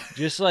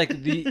 just like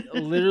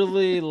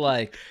literally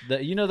like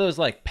those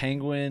like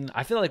penguin.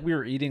 I feel like we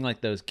were eating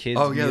like those kids.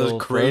 Oh yeah, those meal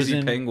crazy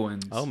frozen,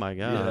 penguins. Oh my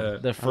god. Yeah.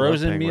 the I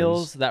frozen love penguins.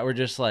 meals that were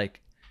just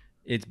like,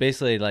 it's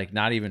basically like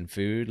not even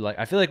food. Like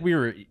I feel like we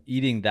were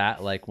eating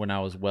that like when I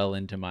was well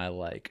into my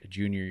like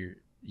junior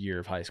year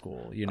of high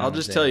school. You know, I'll what I'm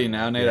just tell you saying?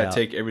 now, Nate. I Yeah.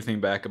 take everything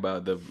back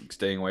about the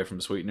staying away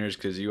from sweeteners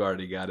because you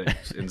already got it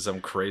in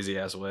some crazy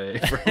ass way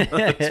from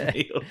those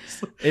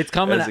meals. It's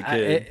coming. As a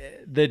kid.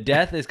 The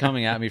death is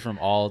coming at me from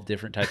all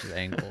different types of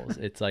angles.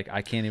 It's like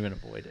I can't even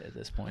avoid it at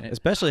this point.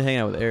 Especially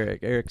hanging out with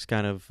Eric. Eric's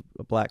kind of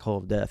a black hole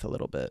of death a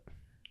little bit.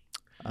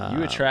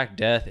 You attract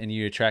death and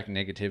you attract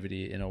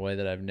negativity in a way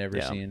that I've never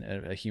Yeah. seen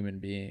a human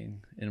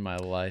being in my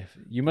life.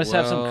 You must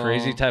have some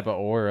crazy Well- type of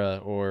aura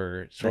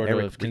or sort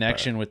Eric of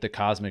connection with the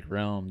cosmic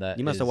realm. That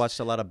You must have is- watched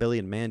a lot of Billy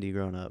and Mandy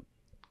growing up.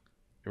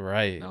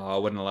 right. No, I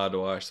wasn't allowed to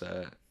watch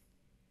that.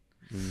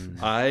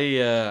 Mm.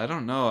 I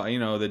don't know. You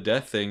know, the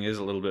death thing is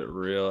a little bit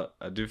real.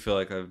 I do feel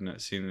like I've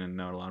seen and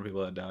known a lot of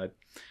people that died,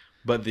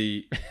 but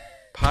the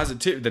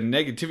the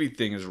negativity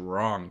thing is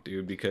wrong,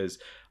 dude. Because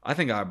I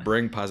think I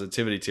bring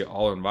positivity to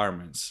all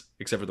environments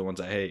except for the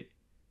ones I hate.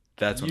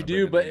 That's when You I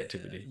do, bring the but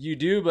negativity. you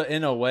do, but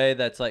in a way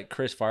that's like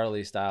Chris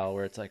Farley style,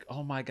 where it's like,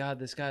 oh my god,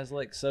 this guy's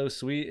like so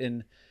sweet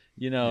and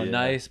Yeah.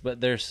 nice, but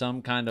there's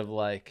some kind of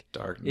like.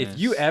 Darkness. If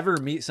you ever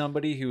meet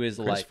somebody who is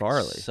Chris like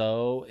Farley.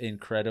 so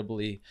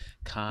incredibly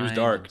kind,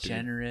 dark, and dude.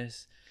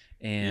 generous,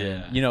 And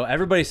Yeah. you know,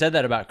 everybody said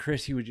that about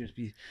Chris. He would just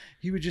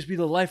be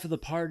the life of the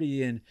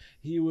party, and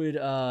he would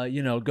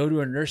you know, go to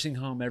a nursing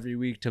home every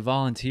week to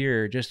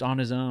volunteer just on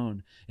his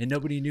own, and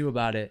nobody knew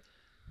about it.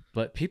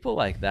 But people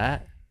like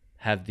that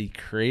have the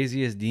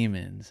craziest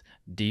demons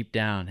deep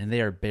down, and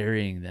they are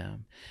burying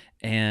them.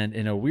 And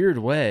in a weird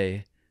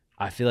way,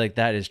 I feel like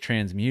that is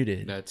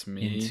transmuted That's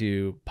me.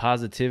 into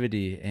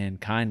positivity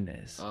and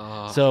kindness.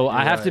 Oh, So I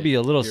you're have to right. be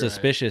a little You're right.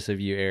 suspicious of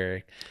you,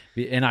 Eric.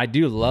 And I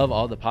do love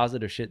all the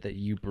positive shit that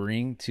you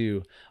bring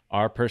to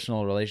our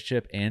personal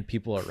relationship and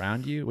people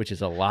around you, which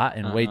is a lot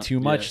and way too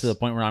much, to the Yes.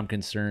 point where I'm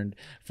concerned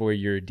for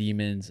your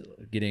demons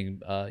getting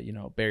you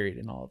know, buried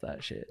and all of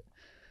that shit.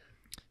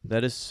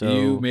 That is so.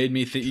 You made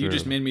me think. You true.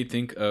 just made me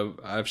think of.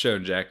 I've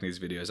shown Jack these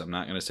videos. I'm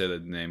not going to say the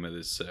name of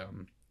this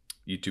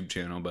YouTube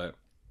channel, but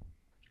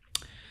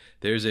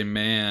there's a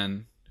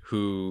man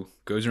who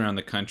goes around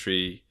the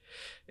country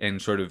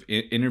and sort of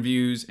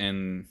interviews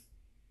and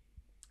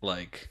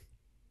like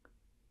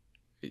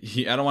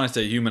I don't want to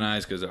say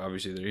humanize because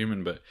obviously they're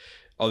human, but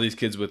all these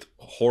kids with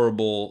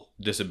horrible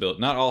disability,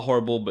 not all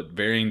horrible, but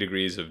varying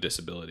degrees of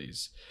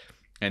disabilities.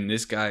 And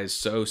this guy is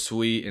so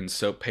sweet and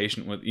so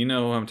patient with, you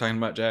know who I'm talking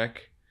about,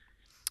 Jack?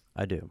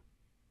 I do.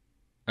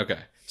 Okay.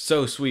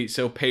 So sweet,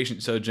 so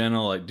patient, so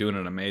gentle, like doing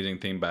an amazing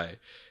thing by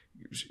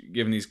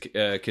giving these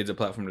kids a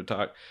platform to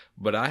talk.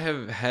 But I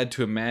have had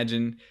to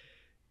imagine,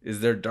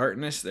 is there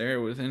darkness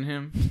there within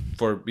him?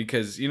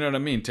 Because you know what I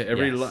mean? To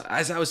every, Yes.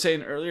 as I was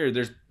saying earlier,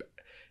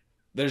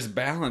 there's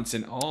balance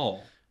in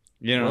all.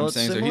 You know Well, what I'm it's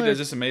saying? So he similar- does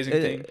this amazing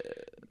thing.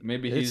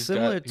 Maybe It's he's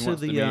similar got, he to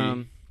wants to the be a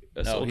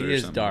No, soldier he or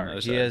is something on the dark. other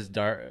He side. has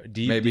dark,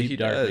 deep, Maybe he deep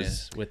does.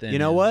 darkness within You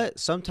know him. what?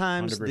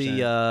 Sometimes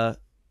 100%.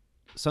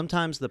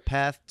 sometimes the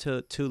path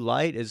to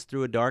light is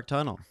through a dark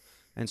tunnel,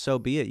 and so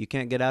be it. You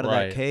can't get out of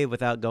Right. that cave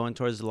without going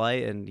towards the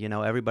light, and you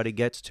know everybody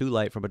gets to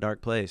light from a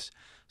dark place.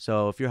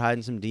 So if you're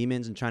hiding some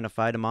demons and trying to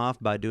fight them off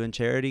by doing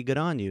charity, good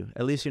on you.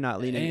 At least you're not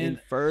leaning in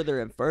And-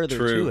 further and further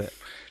True. to it.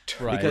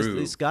 Right. Because True.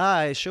 this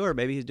guy, sure,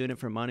 maybe he's doing it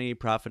for money,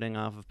 profiting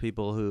off of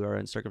people who are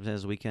in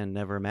circumstances we can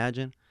never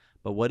imagine.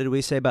 But what did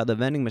we say about the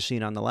vending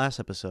machine on the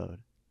last episode?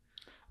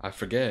 I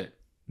forget.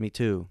 Me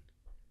too.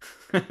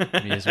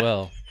 Me as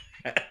well.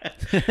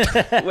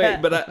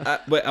 Wait,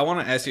 but I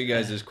want to ask you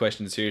guys this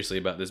question seriously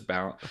about this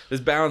balance.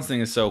 This balance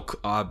thing is so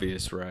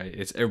obvious, right?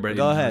 It's everybody.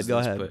 Go knows ahead, go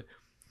this, ahead.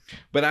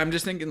 But I'm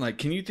just thinking, like,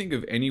 can you think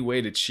of any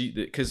way to cheat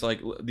that? Because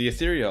like the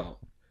ethereal,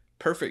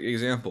 perfect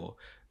example.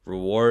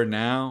 Reward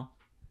now.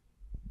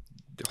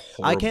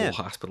 Horrible can.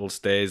 hospital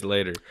stays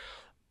later.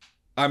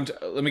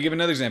 Let me give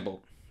another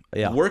example.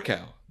 Yeah.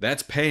 Workout.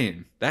 That's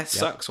pain. That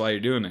sucks while you're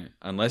doing it,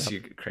 unless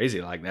you're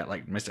crazy like that,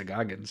 like Mr.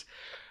 Goggins.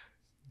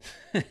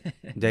 David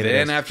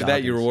Then S. after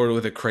that, you're Goggins. rewarded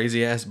with a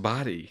crazy ass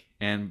body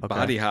and Okay.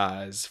 body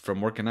highs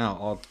from working out,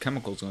 all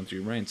chemicals going through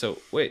your brain. So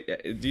wait,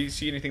 do you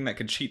see anything that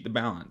could cheat the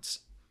balance?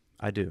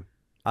 I do.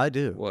 I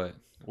do. What?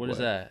 What is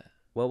that?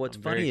 Well, what's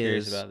I'm very funny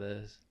curious is about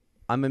this.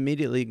 I'm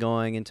immediately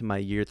going into my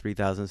year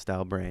 3000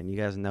 style brain. You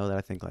guys know that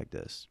I think like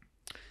this.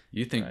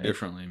 You think Right.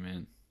 differently,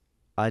 man.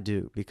 I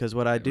do, because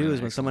what I do Man,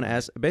 is when someone excellent.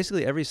 asks,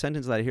 basically every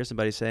sentence that I hear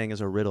somebody saying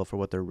is a riddle for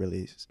what they're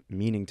really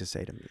meaning to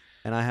say to me,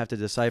 and I have to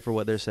decipher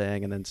what they're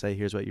saying and then say,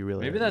 "Here's what you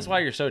really." Maybe are that's why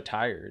meaning." you're so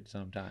tired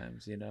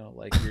sometimes, you know?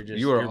 Like you're just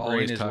You are your brain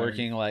always is tired.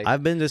 working like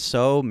I've been to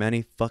so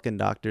many fucking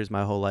doctors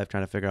my whole life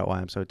trying to figure out why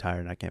I'm so tired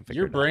and I can't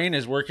figure your it out. brain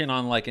is working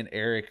on like an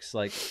Eric's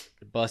like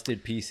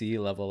busted PC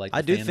level. Like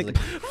I the do fans think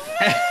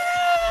of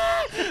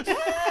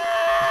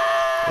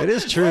it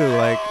is true.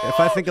 Like if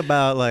I think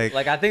about like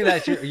like I think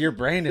that your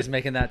brain is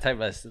making that type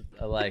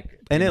of like.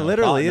 and you it know,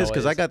 literally thought is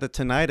because I noise. got the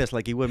tinnitus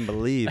like you wouldn't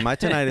believe. My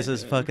tinnitus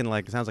is fucking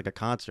like it sounds like a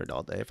concert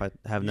all day if I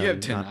have no. You have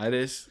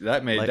tinnitus.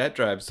 That like-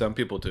 drives some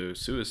people to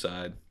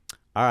suicide.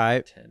 All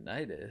right,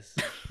 tinnitus.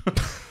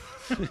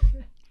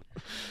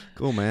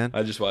 cool, man.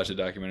 I just watched a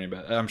documentary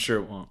about it. I'm sure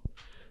it won't.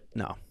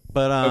 No,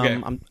 but Okay.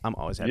 I'm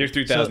always happy. Year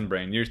 3000 So-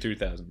 brain. Year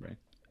 3000 brain.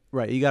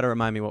 right, you got to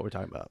remind me what we're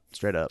talking about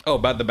straight up. Oh,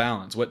 about the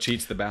balance. What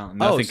cheats the balance?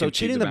 Oh, Nothing so can cheat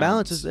cheating the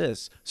balance is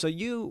this. So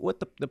what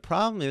the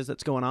problem is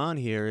that's going on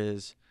here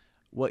is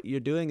what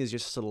you're doing is you're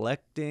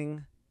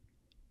selecting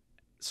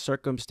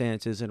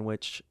circumstances in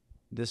which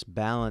this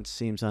balance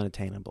seems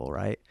unattainable,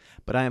 right?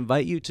 But I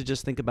invite you to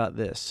just think about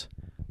this.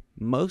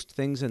 Most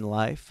things in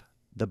life,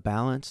 the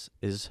balance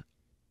is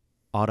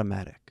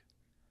automatic.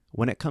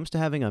 When it comes to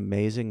having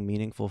amazing,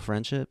 meaningful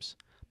friendships,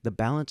 the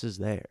balance is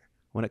there.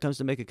 When it comes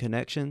to making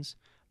connections,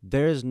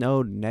 there's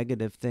no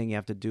negative thing you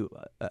have to do.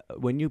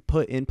 When you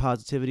put in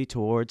positivity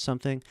towards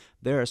something,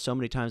 there are so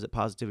many times that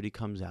positivity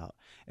comes out.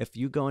 If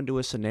you go into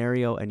a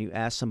scenario and you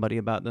ask somebody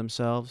about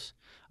themselves,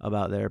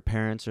 about their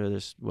parents or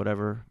this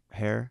whatever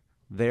hair,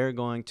 they're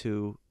going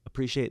to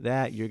appreciate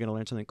that. You're going to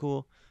learn something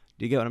cool.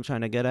 Do you get what I'm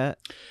trying to get at?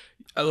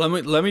 Let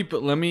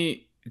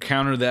me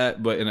counter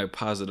that, but in a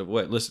positive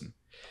way. Listen,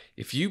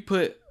 if you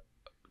put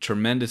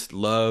tremendous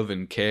love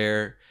and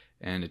care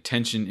and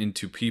attention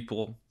into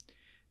people,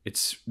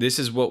 this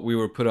is what we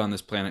were put on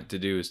this planet to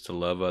do, is to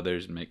love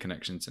others and make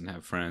connections and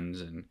have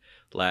friends and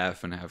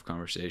laugh and have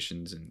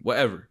conversations and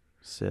whatever,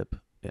 Sip.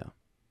 Yeah.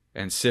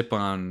 and sip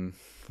on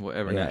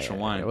whatever, Yeah, natural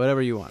yeah, wine. yeah,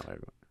 whatever you want.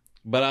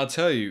 But I'll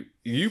tell you,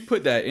 you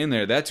put that in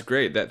there, that's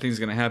great. That thing's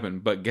going to happen.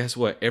 But guess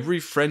what? Every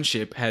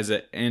friendship has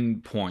an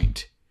end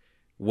point,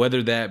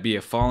 whether that be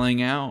a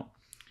falling out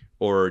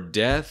or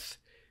death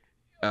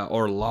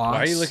or loss.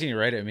 Why are you looking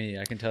right at me?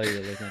 I can tell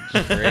you're looking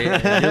straight. You're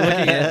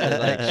looking at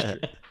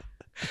like.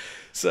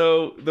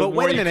 So the But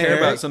more wait a you minute, care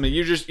Eric. about something,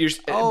 you're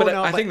Oh, but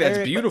no, I think that's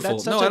Eric, beautiful.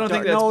 such No, a I don't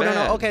think dark- that's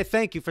bad. No. Okay,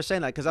 thank you for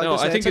saying that. Because No,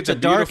 I think it's it's such a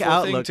a dark beautiful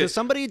thing outlook. to- If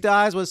somebody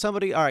dies, when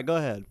somebody, all right, go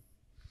ahead.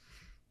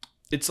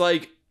 It's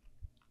like,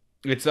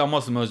 it's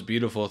almost the most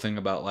beautiful thing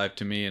about life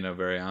to me in a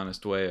very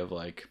honest way of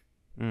like,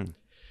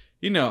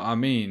 you know, I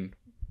mean,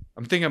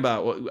 I'm thinking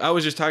about, I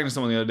was just talking to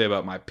someone the other day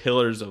about my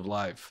pillars of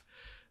life.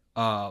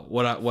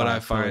 What I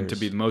find to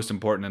be the most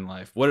important in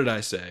life. What did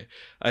I say?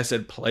 I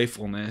said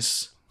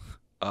playfulness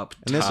up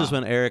And this top. is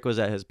when Eric was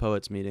at his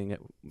poets meeting, at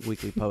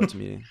weekly poets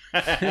meeting.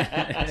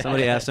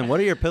 Somebody asked him, "What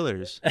are your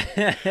pillars?"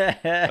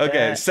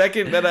 Okay,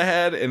 second that I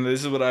had, and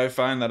this is what I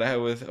find that I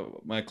have with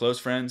my close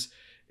friends,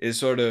 is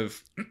sort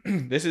of,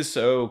 this is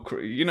so,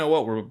 you know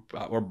what, we're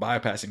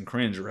bypassing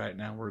cringe right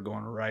now. We're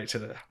going right to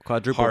the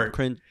Quadruple heart.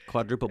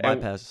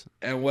 bypass.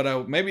 And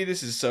maybe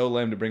this is so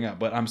lame to bring up,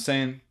 but I'm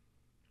saying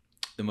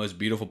the most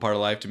beautiful part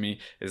of life to me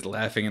is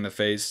laughing in the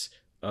face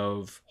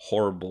of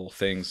horrible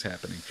things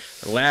happening.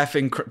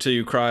 Laughing till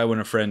you cry when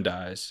a friend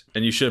dies.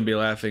 And you shouldn't be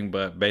laughing,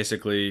 but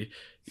basically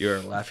you're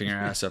laughing your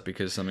ass up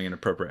because something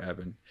inappropriate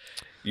happened.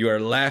 You are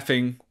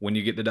laughing when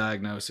you get the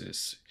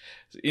diagnosis.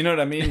 You know what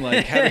I mean?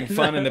 Like having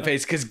fun in the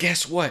face. Because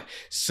guess what?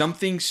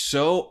 Something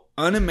so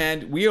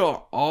unimaginable. We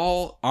are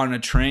all on a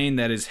train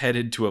that is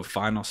headed to a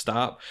final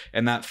stop.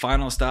 And that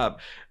final stop,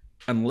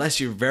 unless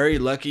you're very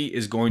lucky,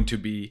 is going to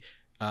be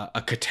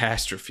a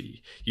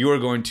catastrophe. You are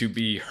going to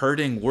be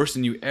hurting worse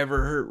than you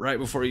ever hurt right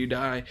before you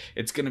die.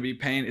 It's going to be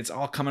pain. It's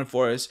all coming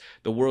for us.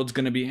 The world's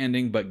going to be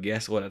ending. But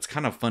guess what? It's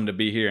kind of fun to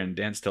be here and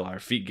dance till our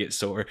feet get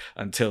sore.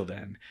 Until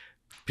then,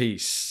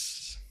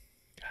 peace.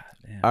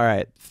 All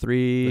right,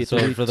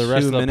 So for the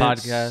rest of the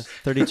podcast,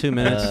 32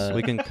 minutes.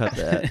 We can cut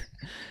that.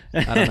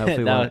 I don't know if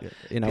we want.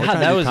 You know, we're God, trying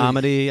that to do was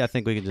comedy. I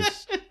think we could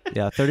just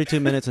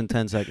 32 minutes and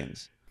 10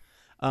 seconds.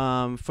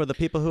 For the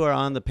people who are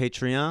on the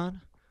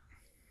Patreon,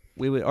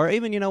 we would, or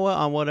even, you know what,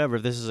 on whatever,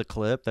 if this is a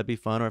clip, that'd be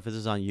fun, or if this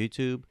is on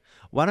YouTube,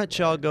 why don't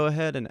y'all go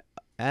ahead and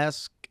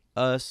ask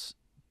us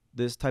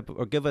this type of,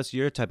 or give us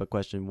your type of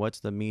question. What's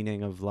the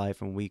meaning of life?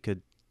 And we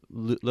could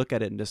look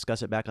at it and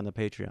discuss it back on the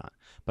Patreon.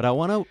 But I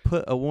want to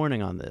put a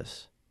warning on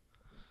this.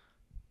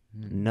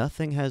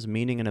 Nothing has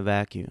meaning in a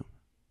vacuum.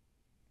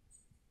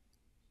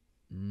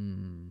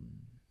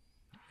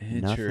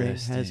 Nothing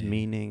has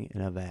meaning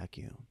in a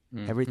vacuum.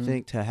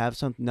 Everything to have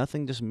something,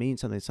 nothing just means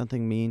something.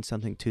 Something means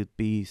something to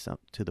be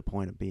to the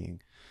point of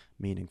being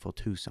meaningful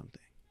to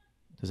something.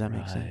 Does that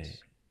make sense?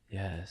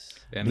 Yes.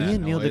 And Me that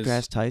and Neil noise-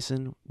 deGrasse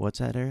Tyson. What's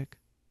that, Eric?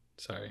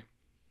 Sorry.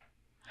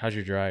 How's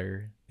your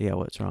dryer? Yeah,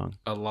 what's wrong?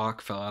 A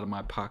lock fell out of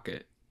my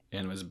pocket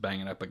and was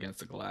banging up against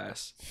the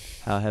glass.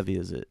 How heavy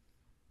is it?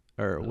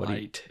 Or what do you,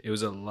 Light. It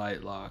was a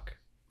light lock.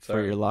 for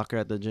Sorry. your locker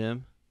at the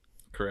gym?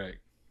 Correct.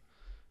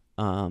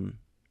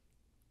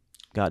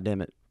 God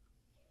damn it.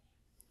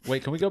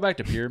 Wait, can we go back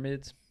to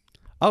pyramids?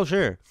 Oh,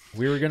 sure.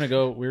 We were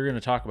gonna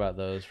talk about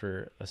those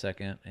for a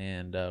second,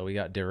 and we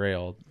got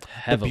derailed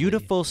heavily. The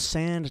beautiful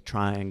sand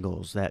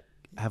triangles that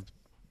have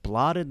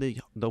blotted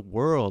the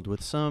world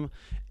with some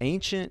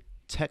ancient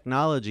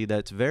technology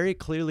that's very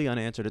clearly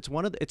unanswered. It's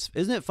one of the,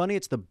 isn't it funny?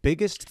 It's the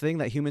biggest thing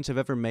that humans have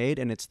ever made,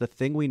 and it's the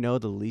thing we know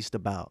the least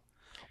about.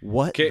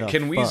 What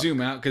Can we fuck?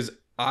 zoom out? Because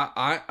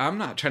I'm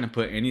not trying to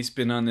put any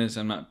spin on this.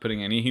 I'm not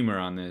putting any humor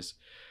on this.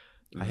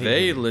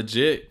 They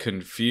legit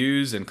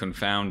confuse and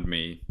confound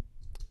me.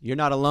 You're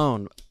not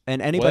alone.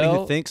 And anybody who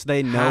Well, thinks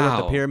they know what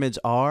how? the pyramids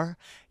are,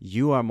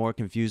 you are more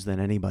confused than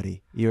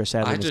anybody. You are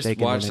sadly I just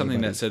mistaken. watched than something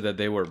anybody. that said that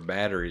they were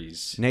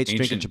batteries. Nate's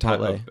drinking ancient type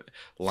Chipotle. of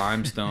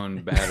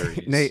limestone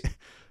batteries. Nate,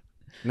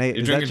 You're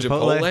is that drinking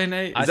Chipotle,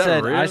 Nate? Is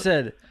that real? I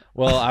said,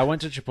 well, I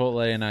went to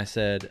Chipotle and I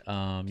said,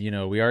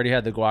 we already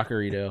had the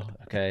guacarito,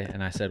 okay?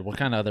 And I said, what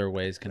kind of other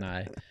ways can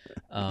I,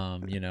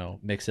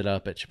 mix it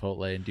up at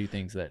Chipotle and do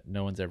things that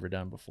no one's ever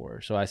done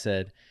before? So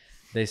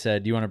they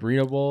said, do you want a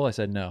burrito bowl? I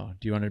said, no.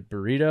 Do you want a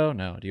burrito?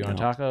 No. Do you want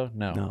a taco?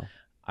 No.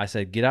 I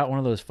said, get out one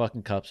of those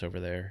fucking cups over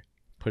there,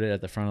 put it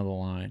at the front of the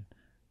line,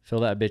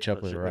 fill that bitch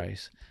up with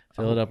rice,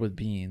 fill it up with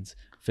beans,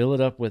 fill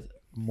it up with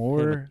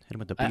more, hit him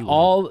with the B word.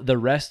 all the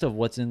rest of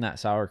what's in that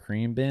sour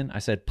cream bin. I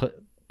said,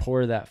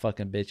 pour that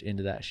fucking bitch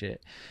into that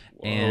shit.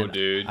 And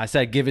dude. I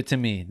said, give it to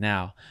me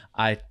now.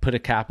 I put a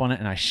cap on it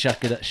and I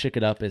shook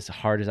it up as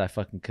hard as I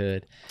fucking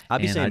could. I'd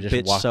be And saying I just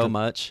bitch walked so the-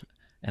 much.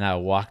 And I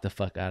walked the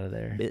fuck out of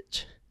there.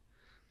 Bitch.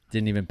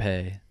 Didn't even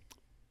pay.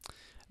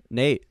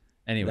 Nate,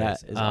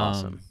 Anyways, that is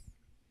awesome.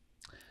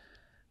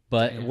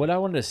 But what I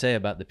wanted to say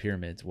about the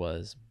pyramids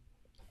was,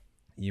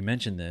 you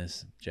mentioned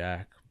this,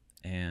 Jack,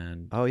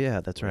 and Oh, yeah,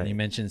 that's you right.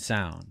 mentioned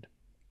sound.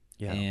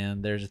 Yeah.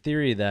 And there's a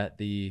theory that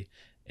the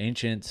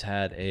ancients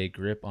had a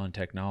grip on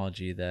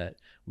technology that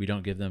we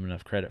don't give them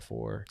enough credit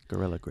for.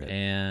 Gorilla grip.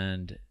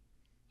 And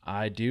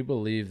I do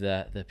believe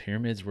that the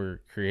pyramids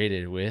were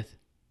created with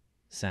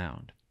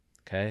sound.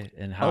 Okay.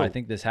 And how I Oh.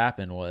 think this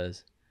happened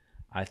was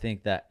I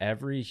think that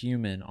every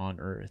human on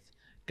Earth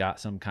got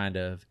some kind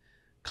of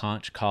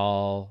conch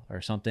call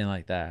or something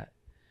like that.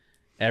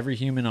 Every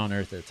human on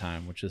Earth at the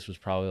time, which this was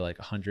probably like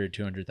 100,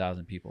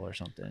 200,000 people or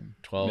something,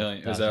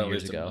 Million. Is that 12,000 at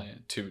years least a ago,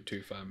 million?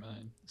 2.25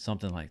 million.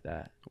 something like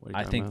that. What are you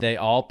I talking think about? they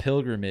all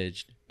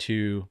pilgrimaged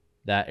to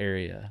that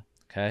area.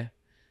 Okay.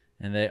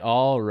 And they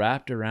all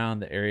wrapped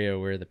around the area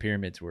where the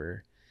pyramids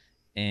were,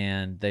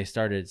 and they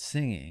started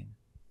singing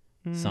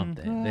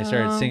something. They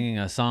started singing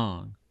a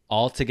song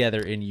all together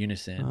in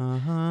unison.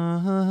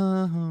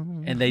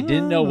 And they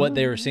didn't know what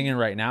they were singing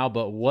right now,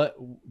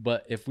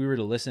 but if we were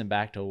to listen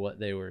back to what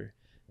they were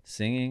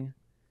singing,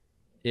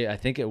 I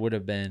think it would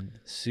have been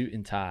Suit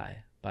and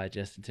Tie by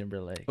Justin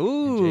Timberlake. and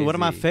Ooh, one of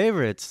my Jay-Z.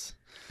 favorites.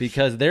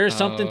 Because there's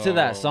something to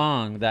that Oh.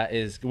 song that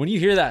is, when you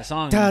hear that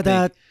song, Da you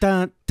da think,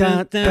 da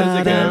da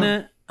da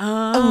da.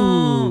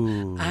 oh,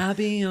 Ooh. I'll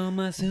be on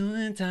my suit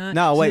and tie.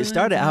 No, wait, suit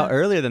start it and out tie.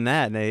 earlier than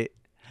that, Nate.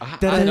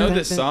 I know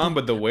this song,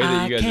 but the way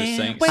that you guys are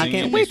singing I it can't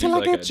makes wait me till feel I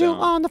like get you don't.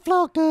 on the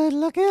floor, good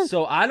looking.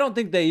 So I don't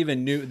think they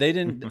even knew. They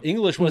didn't.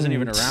 English wasn't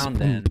even around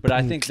then. But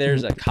I think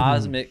there's a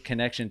cosmic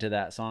connection to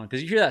that song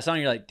because you hear that song,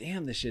 you're like,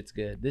 "Damn, this shit's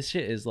good. This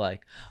shit is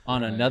like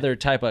on another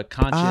type of I'll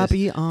conscious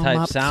be on my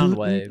type sound suit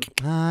wave."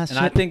 tie, And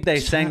I suit think they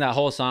and sang tie. that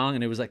whole song,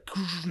 and it was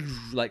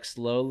like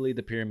slowly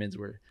the pyramids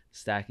were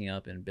stacking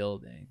up and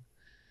building.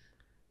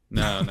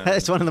 No.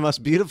 That's one of the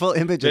most beautiful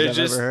images There's I've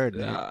just, ever heard.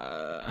 Nate.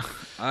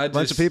 I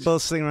Bunch just, of people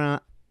singing around.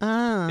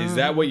 Is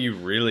that what you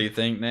really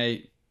think,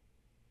 Nate?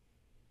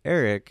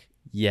 Eric?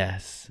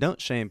 Yes.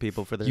 Don't shame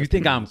people for their. You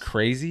think I'm opinions.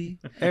 crazy?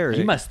 Eric?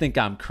 You must think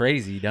I'm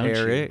crazy, don't you,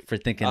 Eric. for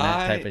thinking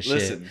that type of shit?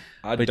 Listen,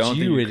 I But don't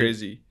you think you're would-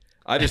 crazy.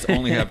 I just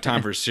only have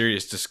time for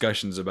serious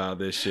discussions about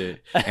this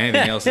shit.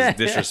 Anything else is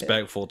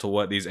disrespectful to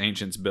what these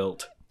ancients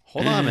built.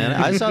 Hold on, man.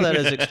 I saw that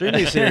as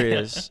extremely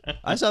serious.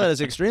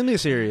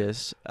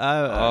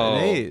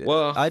 Nate,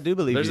 well, I do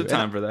believe there's you. a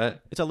time And for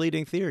that. It's a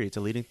leading theory.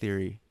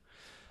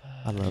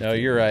 I love. No,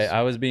 you're theories. right.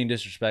 I was being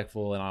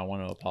disrespectful, and I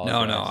want to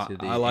apologize No,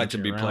 to the I like to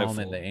ancient be realm playful.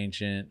 and the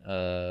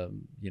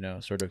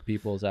ancient, sort of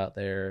peoples out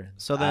there.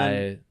 So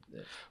then-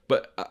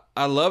 But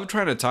I love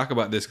trying to talk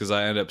about this because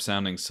I end up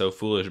sounding so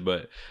foolish.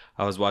 But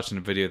I was watching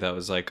a video that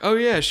was like, oh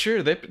yeah,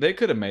 sure, they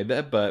could have made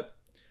that, but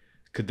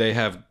could they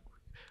have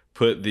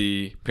put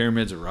the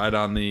pyramids right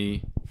on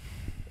the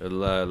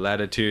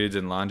latitudes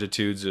and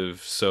longitudes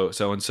of so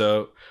and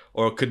so,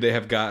 or could they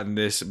have gotten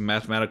this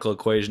mathematical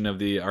equation of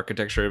the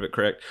architecture of it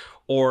correct?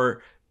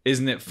 Or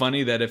isn't it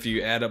funny that if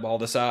you add up all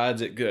the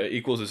sides, it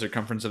equals the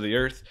circumference of the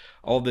Earth?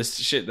 All this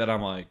shit that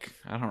I'm like,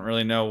 I don't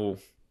really know.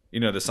 You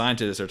know, the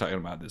scientists are talking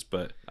about this,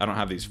 but I don't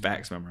have these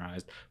facts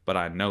memorized. But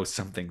I know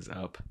something's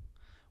up.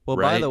 Well,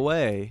 by Right. the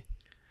way,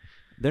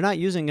 they're not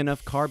using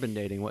enough carbon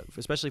dating,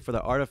 especially for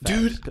the artifacts.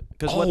 Dude,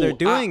 because what they're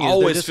doing I is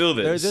always feel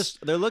they're this.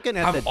 they're looking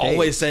at the I'm dates.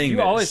 always saying You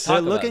this. always They're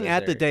talk about looking this, at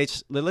the Eric.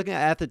 dates. They're looking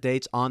at the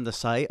dates on the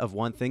site of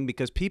one thing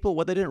because people,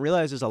 what they didn't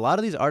realize is a lot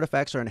of these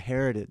artifacts are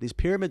inherited. These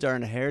pyramids are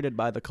inherited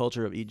by the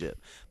culture of Egypt.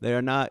 They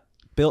are not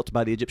built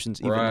by the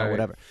Egyptians, even Right. or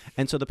whatever.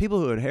 And so the people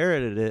who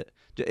inherited it,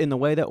 in the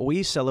way that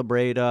we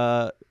celebrate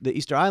the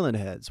Easter Island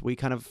heads, we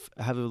kind of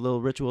have a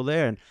little ritual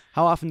there. And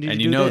how often do you And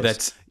do you know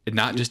this? that's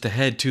not just a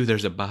head too.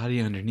 There's a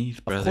body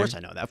underneath, brother. Of course I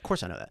know that. Of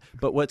course I know that.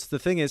 But what's the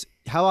thing is,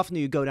 how often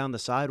do you go down the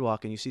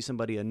sidewalk and you see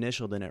somebody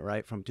initialed in it,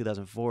 right, from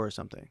 2004 or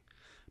something,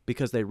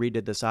 because they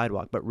redid the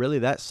sidewalk. But really,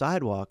 that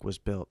sidewalk was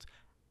built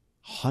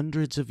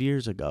hundreds of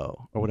years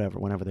ago or whatever,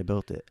 whenever they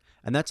built it.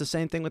 And that's the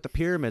same thing with the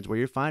pyramids, where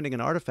you're finding an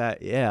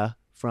artifact, yeah,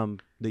 from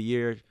the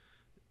year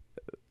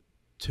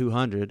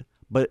 200,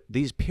 but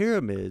these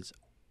pyramids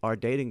are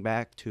dating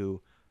back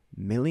to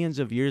millions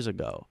of years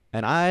ago.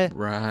 And I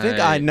think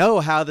I Right. know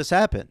how this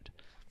happened.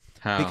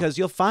 How? Because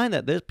you'll find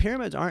that the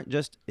pyramids aren't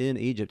just in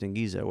Egypt and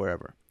Giza or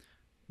wherever.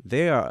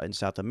 They are in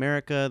South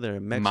America. They're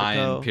in Mexico.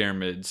 Mayan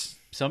pyramids.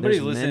 Somebody's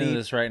There's listening many- to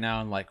this right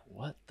now and like,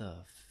 what the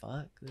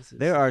fuck? This is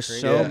There are crazy.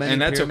 so Yeah, many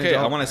and that's pyramids okay.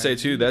 I all- want to say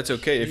too, that's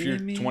okay. If you're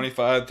kidding me?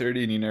 25,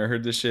 30 and you never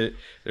heard this shit,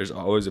 there's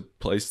always a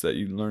place that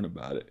you learn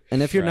about it.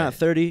 And if you're not Right.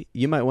 30,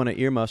 you might want to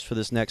earmuffs for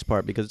this next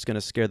part because it's going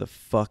to scare the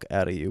fuck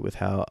out of you with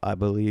how I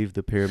believe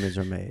the pyramids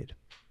are made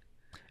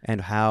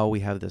and how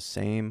we have the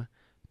same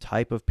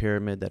type of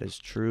pyramid that is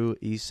true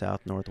east,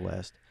 south,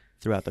 northwest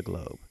throughout the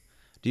globe.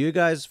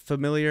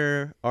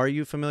 Are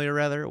you familiar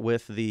rather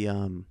with the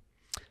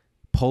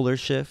polar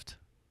shift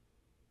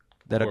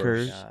that Of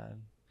course. occurs?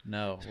 God.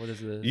 No, what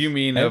is this? You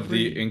mean of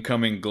the Every-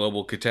 incoming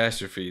global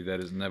catastrophe that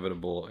is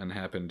inevitable and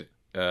happened?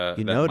 That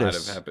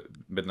notice- might have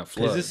been a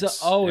flood. Is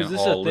this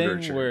a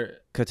thing where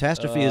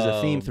Catastrophe is a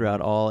theme Um,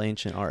 throughout all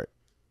ancient art.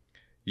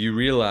 You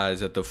realize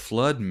that the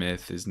flood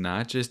myth is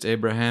not just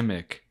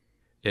Abrahamic.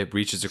 It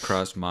reaches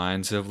across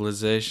Mayan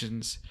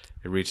civilizations.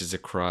 It reaches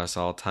across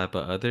all type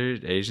of other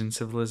Asian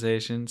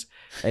civilizations.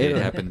 It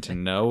happened to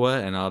Noah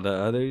and all the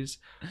others.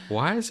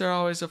 Why is there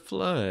always a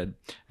flood?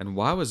 And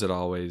why was it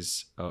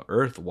always a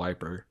earth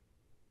wiper?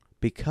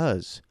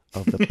 Because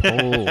of the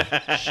pole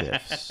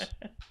shifts.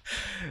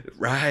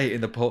 Right,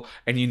 in the pole.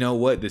 And you know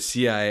what? The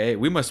CIA,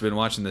 we must have been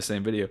watching the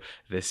same video.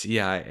 The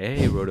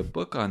CIA wrote a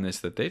book on this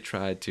that they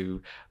tried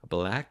to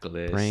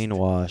blacklist.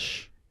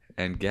 Brainwash.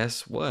 And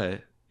guess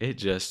what? It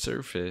just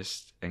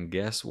surfaced. And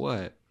guess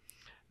what?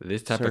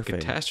 This type of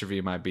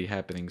catastrophe might be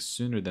happening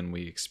sooner than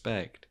we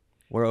expect.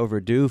 We're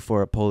overdue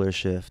for a polar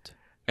shift.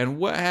 And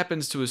what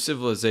happens to a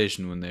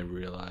civilization when they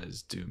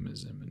realize doom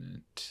is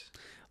imminent?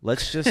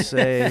 Let's just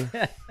say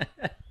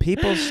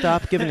people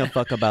stop giving a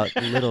fuck about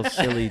little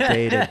silly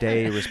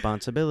day-to-day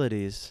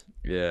responsibilities.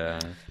 Yeah.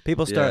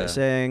 People start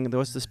saying,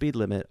 what's the speed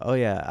limit? Oh,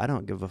 yeah, I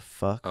don't give a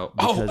fuck.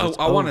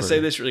 I want to say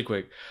this really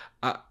quick.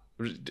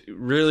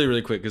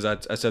 Really quick, because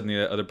I said in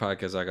the other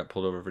podcast I got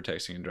pulled over for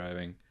texting and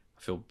driving.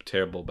 I feel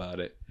terrible about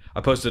it. I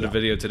posted a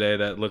video today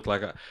that looked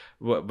like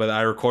but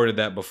I recorded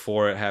that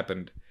before it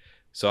happened.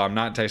 So I'm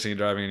not texting and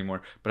driving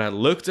anymore. But I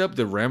looked up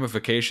the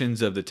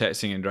ramifications of the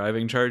texting and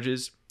driving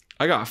charges.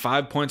 I got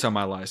 5 points on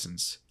my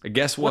license. And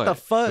guess what? What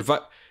the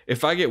fuck?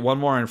 If I get one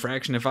more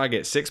infraction, if I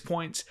get 6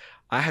 points,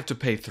 I have to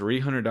pay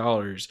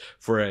 $300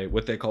 for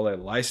what they call a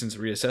license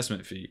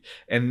reassessment fee.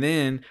 And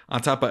then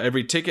on top of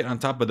every ticket, on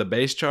top of the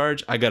base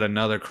charge, I got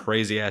another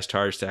crazy ass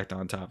charge stacked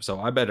on top. So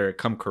I better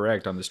come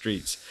correct on the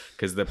streets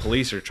because the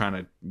police are trying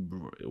to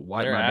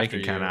wipe my bank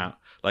account out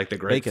like the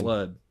Great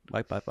Flood.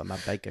 Wipe my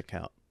bank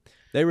account.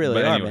 They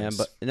really are, man.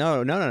 But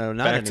no, not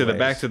back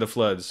to the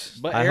floods.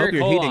 But I Eric, hope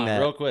you're hold heeding on, that.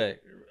 real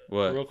quick.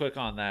 What? Real quick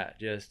on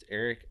that, just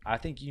Eric, I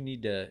think you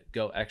need to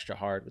go extra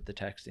hard with the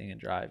texting and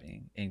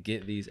driving and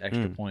get these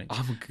extra points.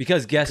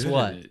 Because guess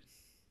what?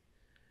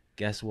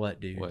 Guess what,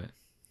 dude? What?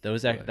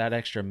 That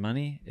extra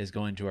money is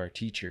going to our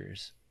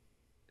teachers.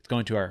 It's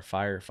going to our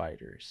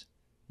firefighters.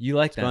 You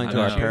like that? Going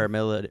to our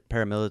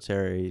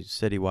paramilitary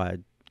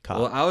citywide cop.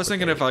 Well, I was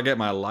thinking if I get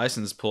my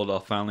license pulled, I'll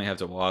finally have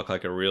to walk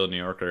like a real New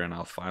Yorker, and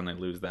I'll finally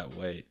lose that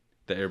weight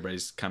that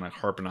everybody's kind of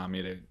harping on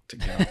me to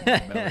get off my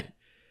belly.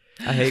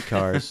 I hate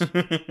cars.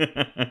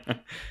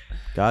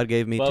 God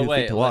gave me 2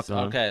 feet to walk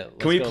on. Okay,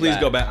 can we please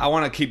go back? I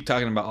want to keep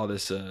talking about all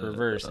this.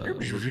 Reverse.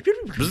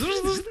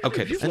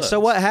 Okay. And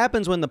so what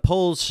happens when the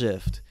poles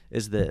shift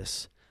is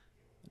this.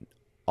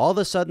 All of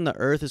a sudden, the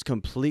Earth is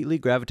completely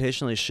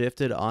gravitationally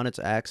shifted on its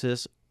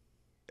axis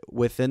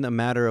within a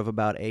matter of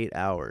about 8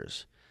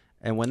 hours.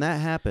 And when that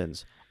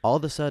happens, all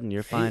of a sudden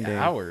you're finding 8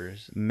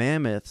 hours.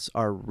 Mammoths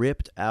are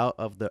ripped out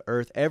of the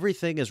Earth.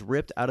 Everything is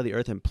ripped out of the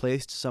Earth and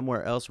placed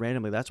somewhere else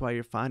randomly. That's why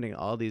you're finding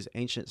all these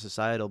ancient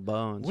societal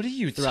bones. What are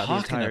you throughout the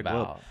talking entire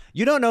about? globe.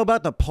 You don't know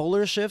about the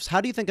polar shifts?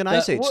 How do you think an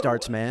ice age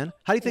starts, man?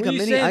 How do you think a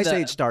mini ice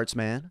age starts,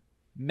 man?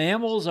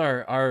 Mammals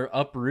are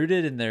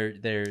uprooted and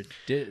they're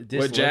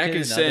what Jack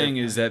is saying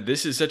is that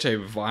this is such a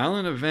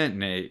violent event,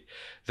 Nate,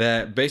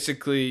 that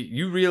basically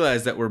you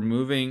realize that we're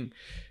moving.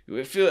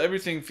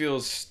 Everything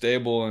feels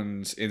stable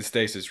and in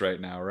stasis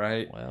right now,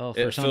 right? Well,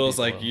 it feels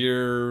like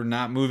you're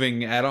not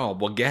moving at all.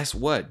 Well, guess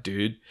what,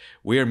 dude?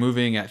 We are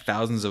moving at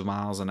thousands of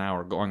miles an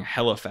hour, going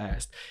hella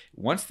fast.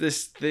 Once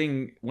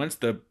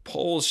the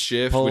poles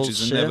shift, which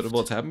is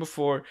inevitable, it's happened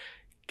before.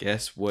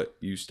 Guess what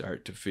you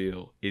start to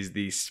feel is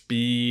the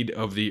speed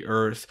of the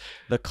Earth.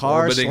 The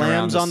car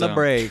slams on the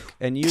brake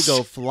and you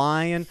go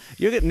flying.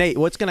 Nate,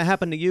 what's going to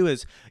happen to you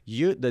is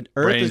the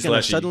Earth is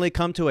going to suddenly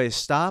come to a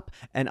stop,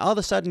 and all of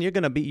a sudden you're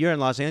in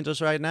Los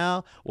Angeles right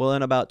now. Well,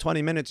 in about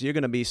 20 minutes you're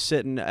going to be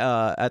sitting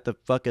at the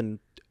fucking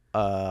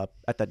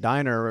at the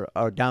diner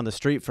or down the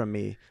street from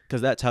me, because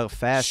that's how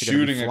fast you're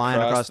going to be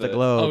flying across the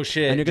globe. Oh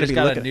shit! And you're going to be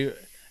got looking. a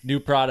new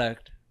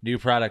product. New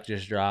product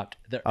just dropped.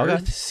 The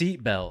Earth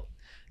seatbelt.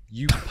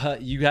 You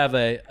have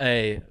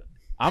a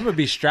I'm gonna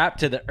be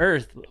strapped to the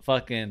Earth,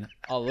 fucking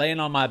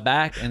laying on my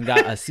back and got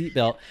a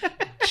seatbelt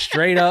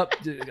straight up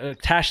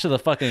attached to the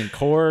fucking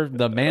core,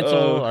 the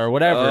mantle or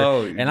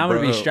whatever, and I'm gonna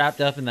be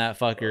strapped up in that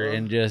fucker,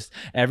 and just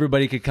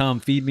everybody could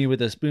come feed me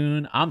with a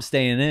spoon. I'm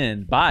staying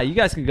in. Bye. You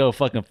guys can go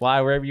fucking fly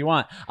wherever you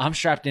want. I'm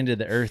strapped into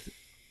the Earth,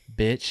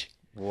 bitch.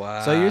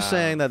 Wow. So you're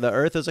saying that the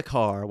Earth is a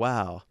car?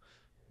 Wow.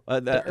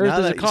 The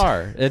Earth is a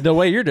car. The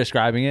way you're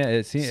describing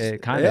it,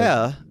 it kind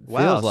of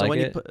feels like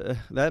it.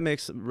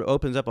 That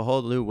opens up a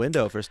whole new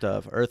window for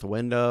stuff. Earth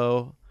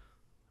window.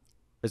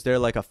 Is there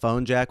like a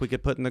phone jack we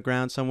could put in the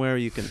ground somewhere?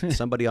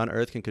 Somebody on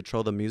Earth can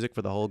control the music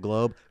for the whole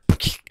globe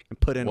and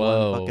put in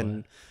one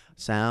fucking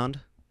sound.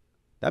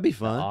 That'd be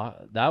fun.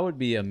 That would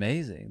be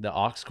amazing. The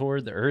aux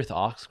cord, the Earth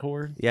aux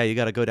cord. Yeah, you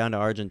got to go down to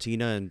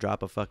Argentina and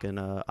drop a fucking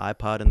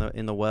iPod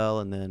in the well,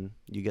 and then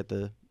you get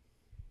to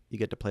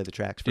play the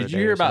tracks. Did you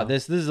hear about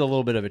this? This is a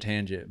little bit of a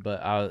tangent,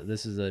 but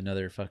this is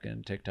another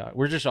fucking TikTok.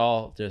 We're just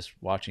all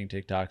watching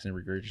TikToks and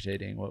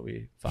regurgitating what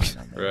we find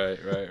on there.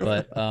 Right.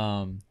 But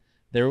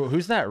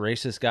who's that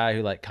racist guy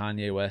who like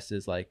Kanye West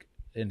is like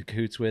in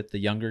cahoots with, the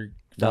younger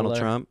Donald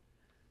fella? Trump?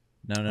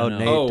 No.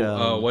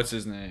 Nate, what's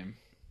his name?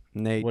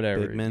 Nate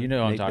whatever. Bigman. You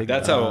know what I'm talking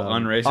That's about. how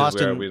unracist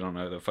Austin, we are. We don't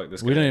know the fuck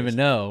this guy We don't is. even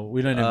know.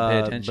 We don't even pay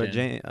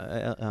attention.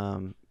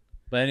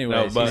 But anyway,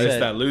 no, but it's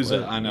that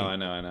loser. I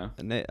know.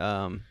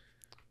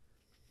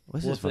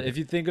 What's this? If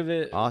you think of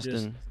it,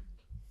 Austin.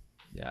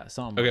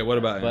 something. Okay, like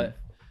what that. about him?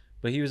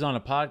 but he was on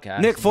a podcast.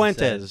 Nick and he said-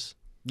 Fuentes.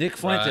 Nick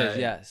Fuentes, Right.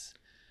 yes.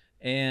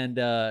 And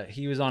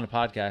he was on a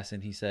podcast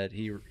and he said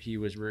he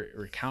was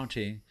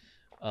recounting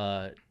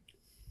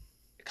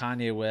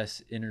Kanye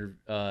West's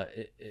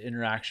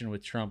interaction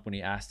with Trump when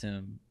he asked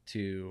him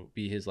to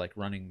be his like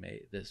running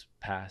mate this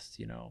past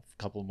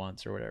couple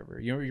months or whatever.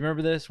 You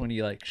remember this when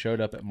he like showed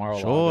up at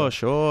Mar-a-Lago?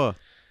 Sure.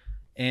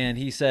 And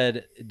he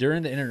said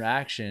during the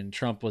interaction,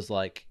 Trump was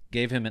like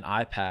gave him an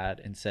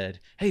iPad and said,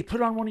 "Hey,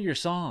 put on one of your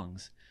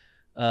songs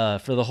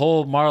for the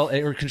whole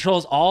it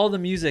controls all the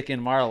music in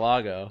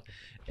Mar-a-Lago."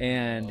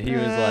 And he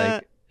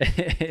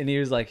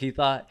was like, he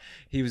thought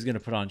he was gonna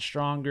put on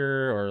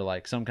Stronger or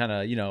like some kind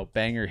of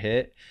banger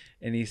hit,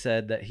 and he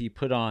said that he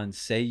put on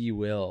 "Say You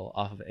Will"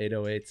 off of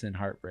 808s and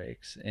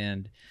Heartbreaks.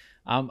 And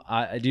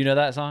I do you know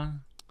that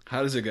song?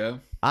 How does it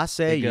go? I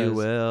say It you goes-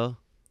 will.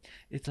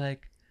 It's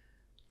like,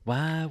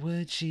 why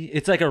would she?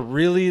 It's like a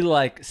really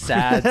like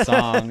sad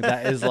song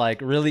that is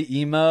like really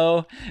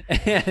emo,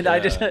 and I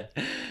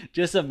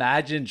just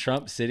imagine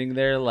Trump sitting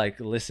there like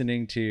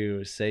listening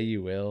to "Say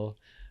You Will"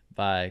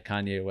 by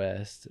Kanye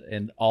West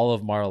and all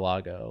of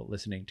Mar-a-Lago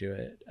listening to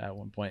it at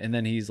one point, and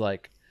then he's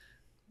like,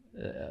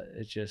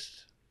 it's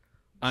just.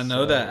 I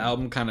know So- that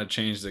album kind of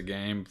changed the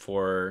game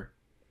for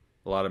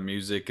a lot of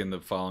music in the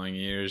following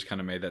years,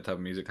 kind of made that type of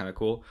music kind of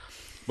cool.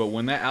 But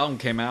when that album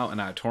came out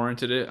and I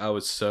torrented it, I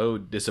was so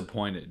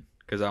disappointed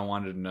because I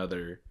wanted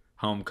another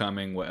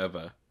Homecoming,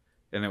 whatever.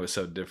 And it was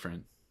so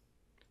different.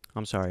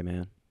 I'm sorry,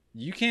 man.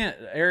 You can't,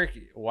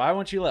 Eric. Why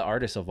won't you let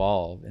artists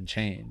evolve and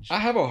change? I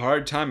have a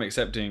hard time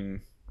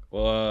accepting,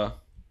 yeah,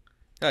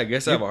 I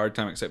guess I have a hard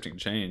time accepting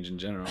change in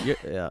general.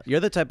 You're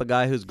the type of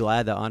guy who's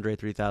glad that Andre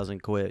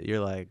 3000 quit. You're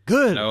like,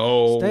 good.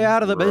 No, Stay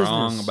out of the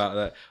wrong business. about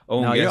that.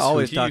 Oh, No, and you're guess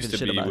always who he talking used to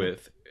shit be about it.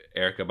 with?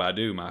 Erykah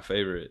Badu, my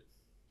favorite.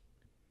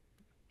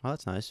 Oh,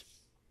 that's nice.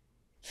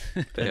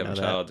 They Didn't have know a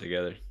that. child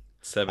together.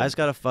 7. I just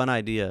got a fun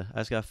idea.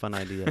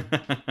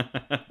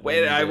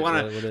 Wait, I What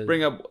want is to it?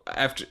 bring up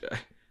after.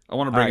 I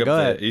want to All bring right, up go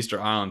the ahead. Easter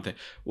Island thing.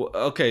 Well,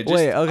 okay, just,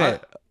 Wait, okay.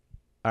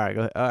 All right, go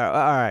ahead. All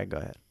right, go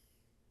ahead.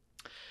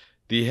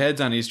 the heads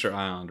on Easter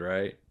Island,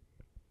 right?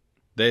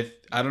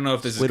 I don't know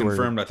if this is Squidward.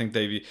 confirmed. I think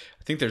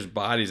there's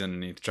bodies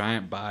underneath,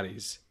 giant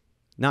bodies,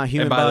 Not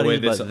human by the way,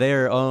 bodies, this- but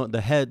their own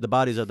the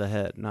bodies of the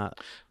head, not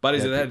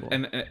bodies Dead of that,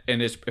 people.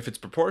 and if it's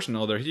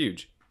proportional, they're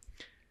huge.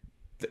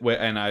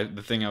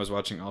 The thing I was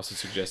watching also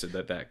suggested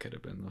that could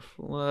have been the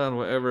flood,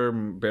 whatever,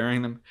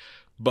 burying them.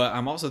 But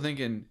I'm also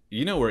thinking,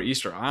 where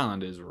Easter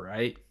Island is,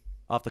 right?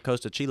 off the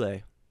coast of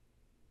Chile.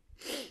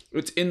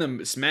 It's in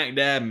the smack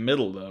dab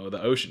middle, though,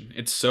 the ocean.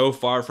 It's so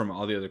far from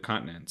all the other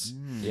continents.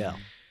 Yeah.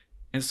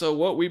 And so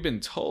what we've been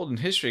told in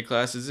history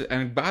classes,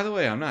 and by the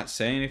way, I'm not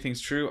saying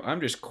anything's true. I'm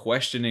just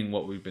questioning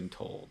what we've been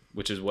told,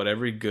 which is what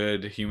every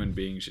good human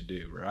being should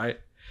do, right?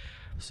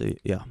 See,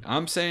 yeah.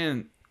 I'm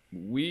saying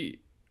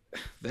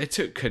they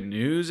took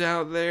canoes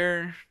out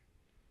there.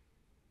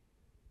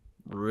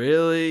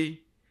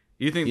 Really?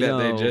 You think that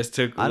they just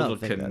took I don't little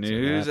think that's what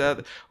canoes out?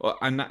 happened. Well,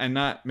 I'm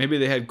not. Maybe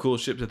they had cool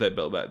ships that they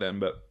built back then,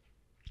 but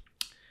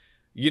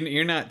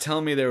you're not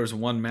telling me there was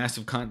one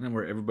massive continent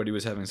where everybody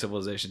was having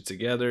civilization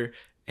together,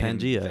 and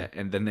Pangea.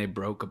 and then they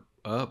broke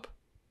up.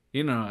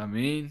 You know what I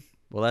mean?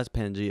 Well, that's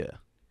Pangea.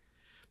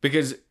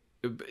 Because,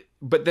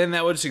 but then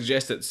that would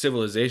suggest that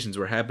civilizations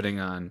were happening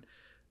on.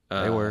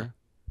 They were.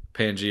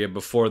 Pangea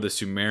before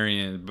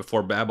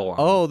before Babylon.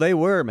 Oh, they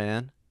were,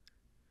 man.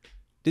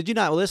 Did you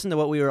not listen to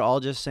what we were all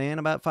just saying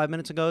about 5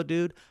 minutes ago,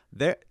 dude?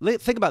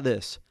 Think about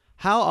this.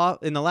 How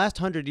in the last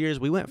 100 years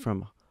we went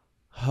from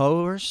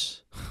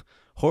horse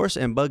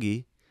and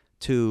buggy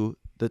to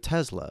the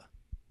Tesla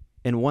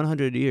in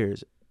 100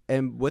 years.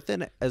 And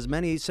within as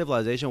many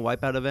civilization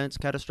wipeout events,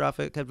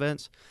 catastrophic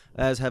events,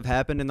 as have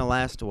happened in the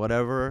last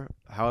however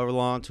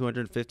long,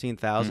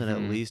 215,000 at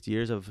least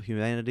years of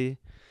humanity,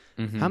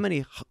 how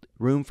many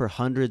room for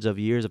hundreds of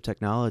years of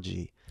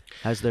technology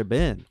has there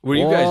been? Were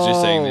you guys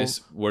just saying Whoa.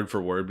 this word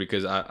for word?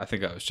 Because I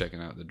think I was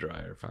checking out the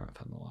dryer. Found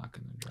the lock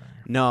in the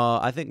dryer. No,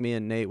 I think me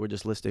and Nate were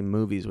just listing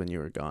movies when you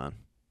were gone.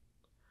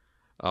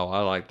 Oh, I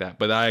like that.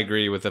 But I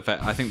agree with the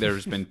fact. I think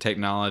there's been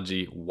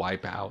technology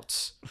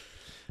wipeouts.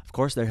 Of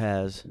course there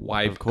has.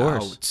 Wipeouts. Of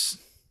course.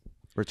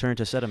 Return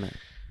to sediment.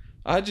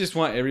 I just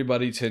want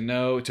everybody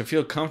to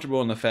feel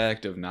comfortable in the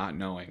fact of not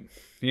knowing.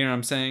 You know what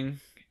I'm saying?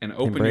 And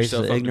open Embrace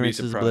yourself the up to be ignorance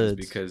is surprised,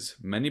 bliss. because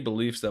many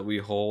beliefs that we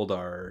hold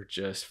are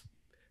just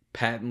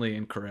patently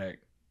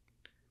incorrect.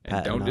 And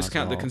Patent don't not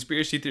discount the all.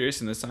 conspiracy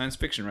theorists and the science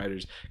fiction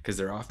writers, because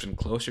they're often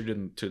closer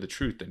to the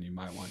truth than you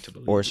might want to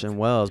believe. Orson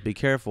Welles, be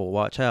careful.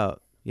 Watch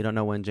out. You don't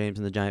know when James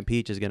and the Giant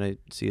Peach is going to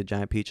see a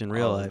giant peach in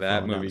real life.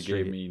 That falling down movie the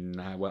street. gave me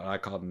what I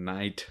called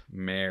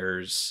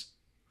nightmares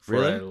for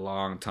Really? a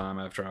long time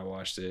after I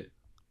watched it.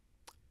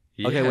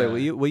 Okay,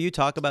 wait. Will you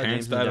talk about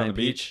Parents James and the died on Giant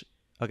the Peach?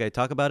 Okay,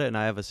 talk about it, and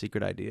I have a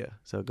secret idea.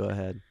 So go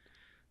ahead.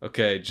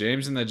 Okay,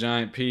 James and the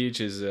Giant Peach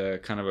is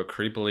kind of a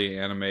creepily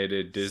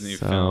animated Disney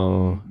So,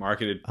 film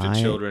marketed to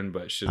I- children,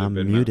 but should have I'm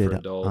been meant for muted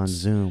adults. on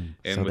Zoom,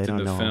 And so they within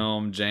don't the know.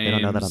 film, James They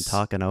don't know that I'm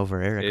talking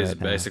over Eric is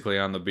right now. basically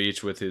on the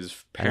beach with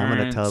his And I'm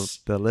parents. gonna tell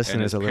the and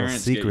listeners his a little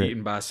parents get secret,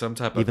 eaten by some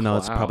type of even though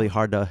it's cloud. probably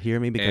hard to hear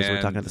me because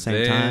we're talking at the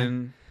same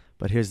time.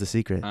 But here's the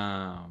secret.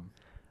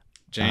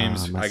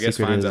 James, my I guess,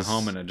 secret finds a is-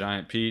 home in a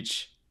giant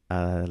peach.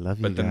 I love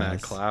you But then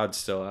guys. that cloud's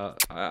still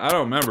out. I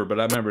don't remember, but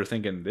I remember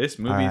thinking this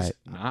movie's right.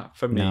 not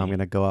for me. Now I'm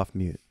gonna go off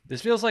mute. This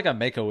feels like a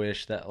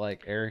Make-A-Wish that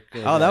like Eric.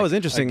 Is, Oh, that like, was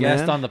interesting, a guest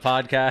man. on the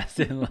podcast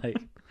and like.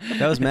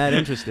 That was mad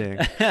interesting.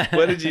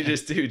 What did you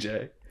just do,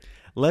 Jay?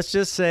 Let's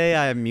just say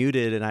I am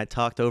muted and I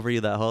talked over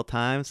you that whole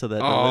time, so that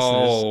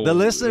Oh, the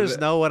listeners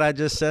that- know what I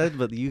just said,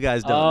 but you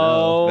guys don't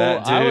know. Oh,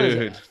 That I was-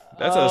 dude.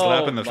 That's a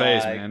slap in the oh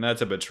face, my- man.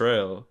 That's a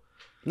betrayal.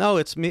 No,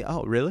 it's me.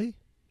 Oh, really?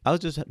 I was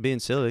just being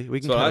silly. We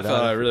can. So cut I it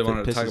thought out I if really it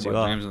wanted to talk pisses you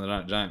about off. James and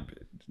the Giant.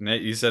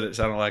 Nate, you said it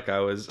sounded like I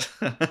was.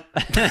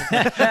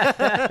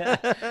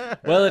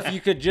 Well, if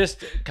you could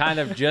just kind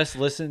of just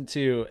listen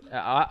to,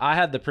 I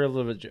had the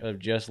privilege of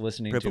just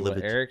listening to what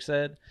Privilege. Eric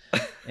said,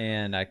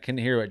 and I couldn't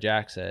hear what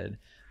Jack said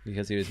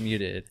because he was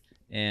muted.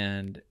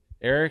 And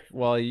Eric,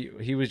 while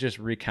he was just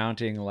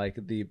recounting like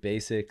the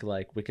basic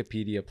like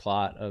Wikipedia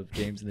plot of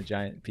James and the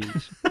Giant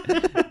Peach.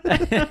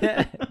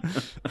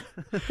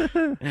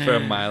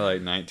 From my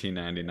like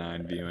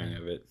 1999 viewing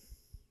of it.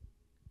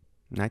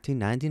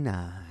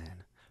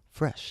 1999,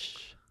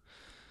 fresh.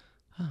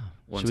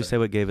 One Should we sec. say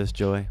what gave us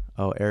joy?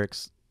 Oh,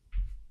 Eric's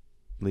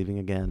leaving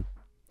again.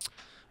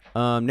 Nate,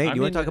 I you want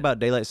mean- to talk about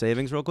daylight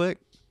savings real quick?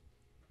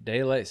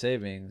 Daylight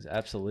savings,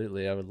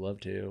 absolutely, I would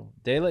love to.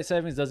 Daylight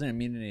savings doesn't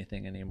mean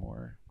anything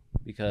anymore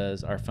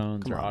because our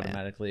phones Come are on, man.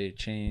 automatically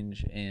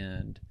changed,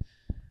 and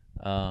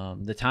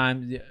the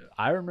time.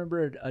 I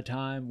remember a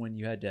time when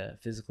you had to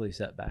physically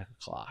set back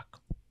a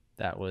clock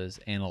that was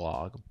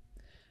analog,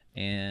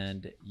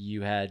 and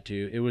you had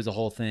to. It was a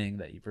whole thing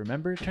that you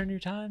remember to turn your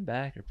time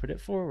back or put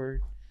it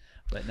forward.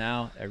 But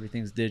now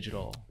everything's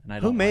digital, and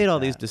I don't. Who made like all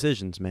these that.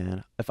 decisions,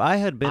 man? If I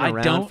had been I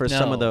around don't for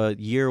some of know. the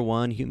year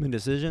one human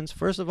decisions,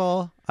 first of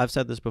all, I've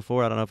said this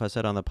before. I don't know if I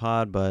said it on the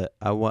pod, but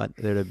I want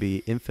there to be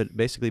infinite.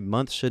 Basically,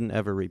 months shouldn't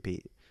ever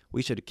repeat.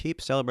 We should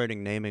keep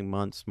celebrating naming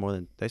months more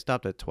than they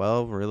stopped at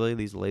 12. Really,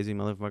 these lazy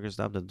motherfuckers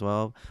stopped at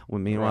 12.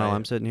 When meanwhile, Right.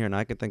 I'm sitting here and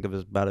I could think of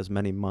about as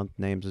many month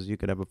names as you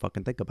could ever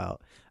fucking think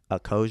about.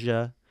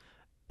 Akoja,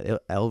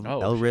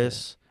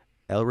 Elris,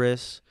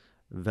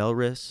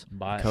 Velris,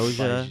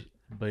 Koja,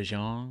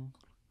 Bajan.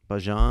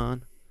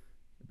 Bajan.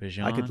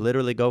 Bajan. I could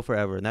literally go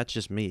forever, and that's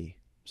just me.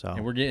 So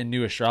And we're getting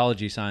new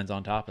astrology signs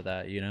on top of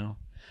that, you know?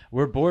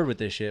 We're bored with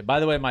this shit. By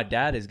the way, my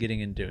dad is getting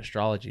into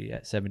astrology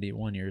at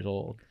 71 years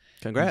old.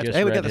 congrats. just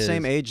Hey, we read got the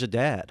same his- age as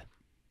Dad.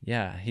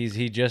 Yeah, he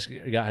just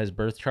got his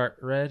birth chart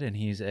read, and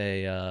he's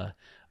a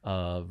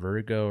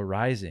Virgo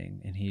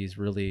rising, and he's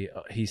really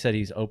he said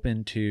he's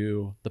open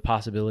to the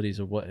possibilities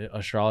of what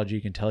astrology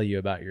can tell you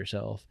about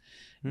yourself,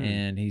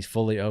 and he's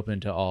fully open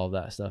to all of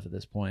that stuff at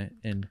this point.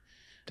 And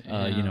you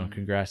know, Damn.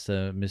 congrats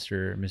to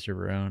Mr.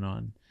 Verone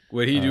on.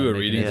 Would he do a making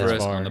reading it for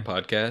this us on far.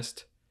 the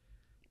podcast?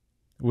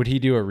 Would he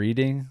do a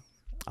reading?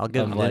 I'll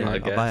give him Of like-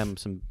 dinner. I'll buy him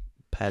some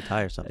pad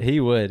thai or something. He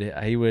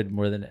would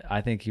more than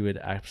I think he would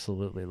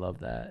absolutely love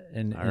that.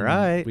 And All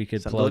right. we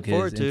could Something to plug look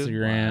forward his to.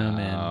 Instagram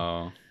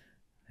Wow.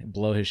 and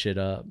blow his shit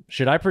up.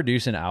 Should I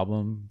produce an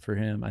album for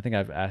him? I think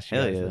I've asked you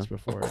Hell guys yeah. this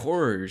before. Of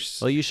course.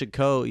 Well, you should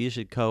get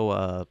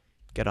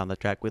on the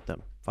track with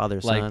them, father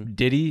Like son,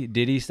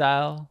 Diddy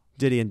style.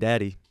 Diddy and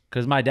Daddy.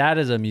 Because my dad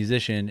is a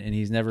musician and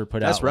he's never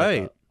put That's out like,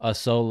 right. a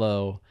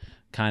solo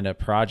kind of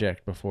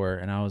project before.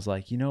 And I was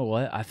like, you know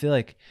what? I feel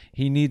like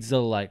he needs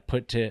to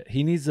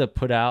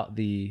put out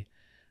the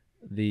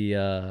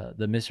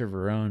Mr.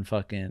 Verone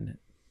fucking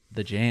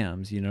the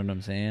jams, you know what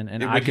I'm saying?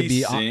 And Yeah, I would could he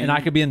be sing? and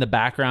I could be in the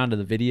background of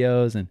the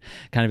videos and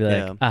kind of be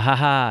like, Yeah. ah ha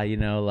ha, you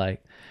know,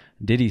 like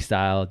Diddy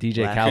style,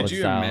 DJ Laugh. Khaled Could you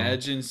style.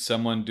 imagine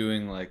someone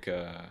doing like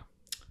a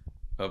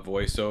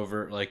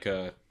voiceover, like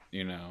a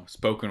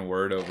spoken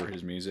word over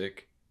his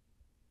music?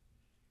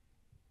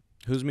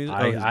 Whose music?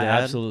 I, Oh, his I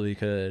dad. absolutely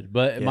could,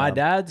 but my Yeah.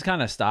 dad's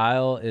kind of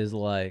style is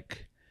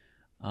like,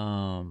 I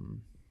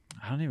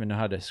don't even know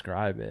how to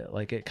describe it.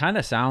 Like it kind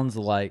of sounds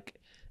like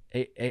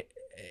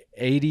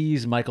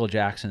 80s Michael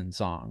Jackson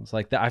songs.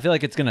 Like that, I feel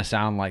like it's gonna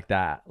sound like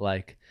that.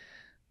 Like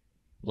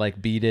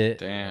Beat It.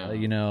 Damn.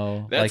 You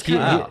know, That's like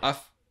kind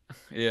of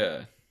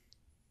yeah.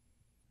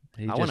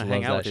 he I just want to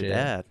hang loves out that with your shit.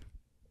 dad.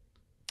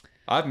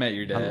 I've met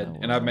your dad,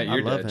 and I've met I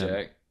your love dad, him.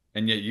 Jack,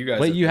 and yet you guys.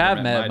 Wait, you never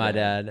have met my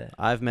dad.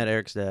 I've met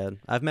Eric's dad.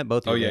 I've met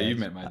both. Oh your yeah, dads. you've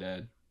met my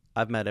dad.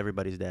 I've met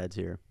everybody's dads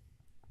here.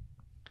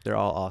 They're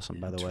all awesome,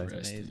 by the way.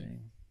 Interesting. Amazing.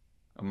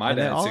 My And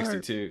they dad's all are-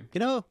 62. You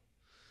know,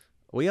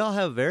 we all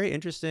have very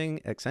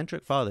interesting,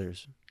 eccentric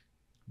fathers.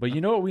 But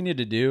you know what we need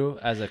to do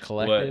as a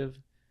collective?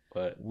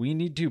 What? We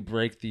need to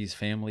break these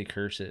family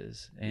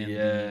curses and the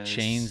Yes.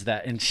 chains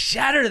that and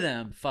shatter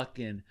them.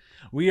 Fucking,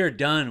 we are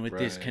done with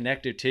this Right.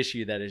 connective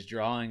tissue that is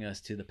drawing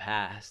us to the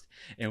past,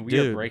 and we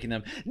are Dude. breaking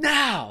them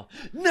now.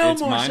 No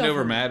It's more mind over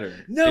suffering.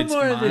 matter. No It's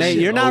more of this mind Nate,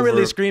 shit. you're not really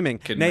over screaming.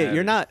 can Nate, matter.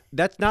 you're not.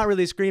 That's not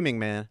really screaming,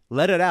 man.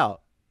 Let it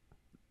out.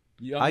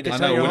 You I want me can I to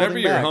tell know. you're Whenever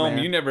holding you're back, home,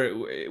 man. you never.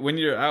 When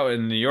you're out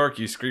in New York,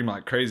 you scream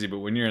like crazy. But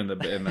when you're in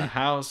the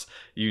house,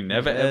 you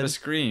never Bed. ever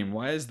scream.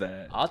 Why is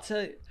that? I'll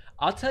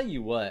tell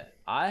you what.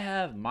 I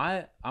have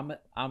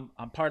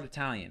I'm part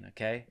Italian,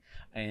 okay?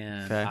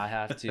 And Okay. I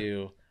have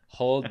to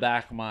hold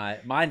back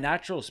my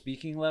natural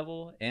speaking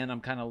level, and I'm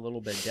kind of a little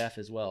bit deaf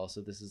as well,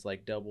 so this is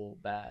like double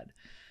bad.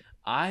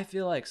 I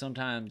feel like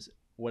sometimes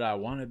what I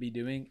want to be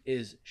doing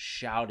is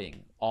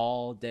shouting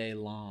all day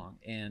long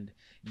and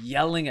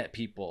yelling at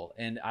people,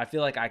 and I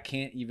feel like I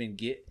can't even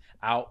get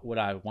out what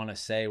I want to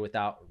say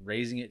without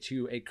raising it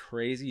to a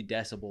crazy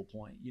decibel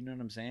point. You know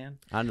what I'm saying?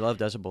 I love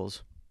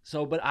decibels.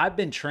 So, but I've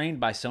been trained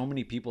by so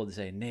many people to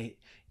say, Nate,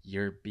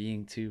 you're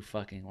being too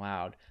fucking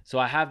loud. So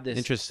I have this.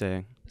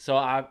 Interesting. So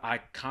I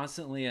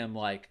constantly am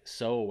like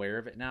so aware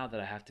of it now that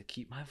I have to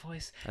keep my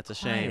voice. That's a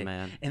quiet. shame,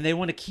 man. And they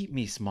want to keep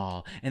me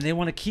small, and they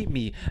want to keep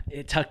me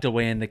tucked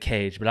away in the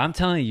cage. But I'm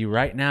telling you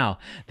right now,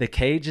 the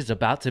cage is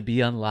about to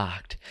be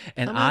unlocked,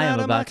 and Coming I am out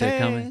of my about to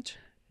come in. cage.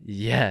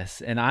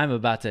 Yes, and I'm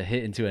about to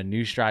hit into a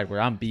new stride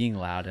where I'm being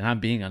loud and I'm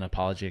being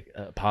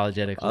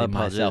apologetically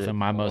myself and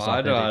my most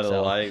I know how authentic to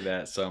self. like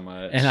that so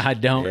much. And I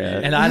don't,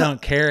 Yeah. and I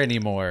don't care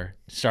anymore.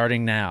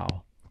 Starting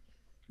now,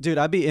 Dude,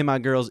 I'd be in my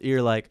girl's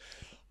ear like,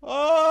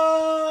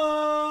 oh,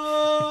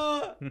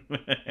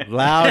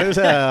 loud as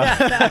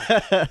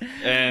hell.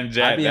 And I'd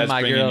Jack, be in that's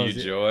my bringing you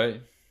girl's- joy.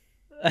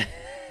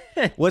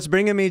 What's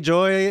bringing me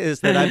joy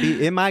is that I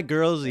be in my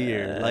girl's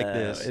ear like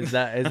this. Is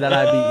that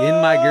I be in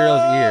my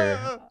girl's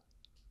ear?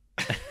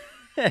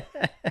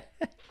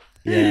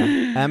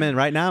 Yeah, I'm in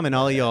right now. I'm in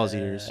all y'all's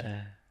ears.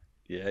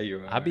 Yeah, you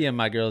are. I be in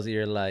my girl's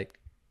ear like,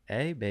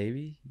 hey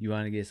baby, you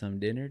want to get some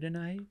dinner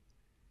tonight?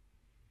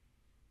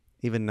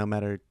 Even no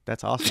matter,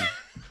 that's awesome.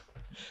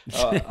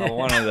 I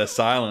wanted the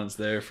silence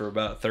there for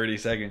about 30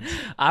 seconds.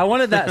 I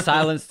wanted that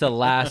silence to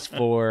last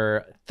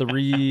for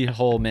 3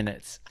 whole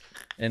minutes,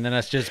 and then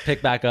us just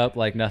pick back up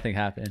like nothing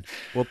happened.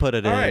 We'll put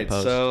it All in right,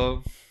 post.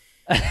 so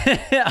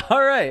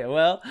All right,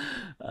 well,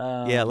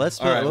 yeah, let's.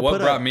 all right, we'll what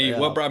put brought a- me yeah.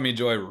 what brought me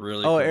joy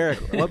really Oh, quick?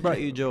 Eric, what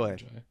brought you joy?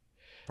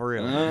 For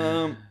real.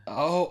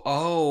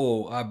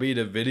 I beat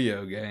a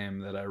video game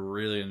that I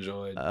really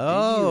enjoyed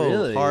Oh,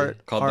 really?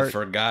 heart called heart. The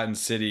Forgotten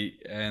City,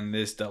 and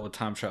this dealt with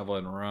time travel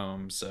in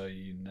Rome, so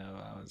you know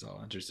I was all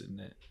interested in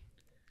it.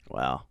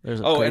 Wow. There's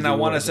a Oh, crazy and I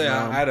want to world say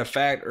around. I had a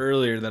fact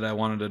earlier that I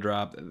wanted to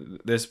drop.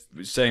 This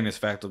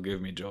fact will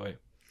give me joy.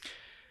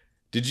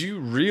 Did you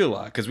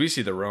realize? Because we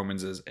see the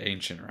Romans as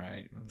ancient,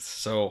 right?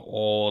 So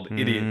old,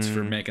 idiots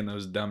for making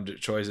those dumb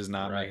choices,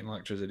 not Right. making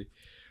electricity.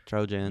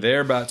 Trojan.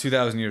 They're about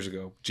 2,000 years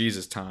ago,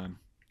 Jesus' time.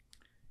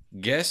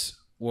 Guess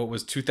what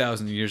was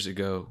 2,000 years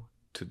ago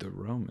to the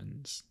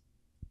Romans?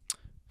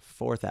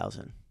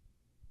 4,000.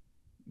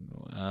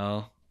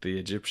 Well, the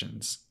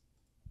Egyptians.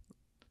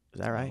 Is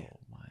that right? Oh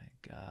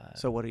my god,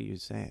 So what are you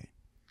saying?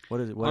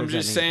 What is it? What I'm does that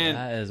just mean? saying,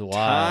 that is wild.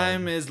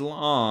 time is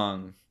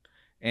long,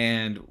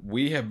 and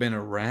we have been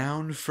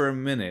around for a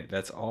minute.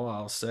 That's all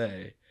I'll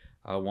say.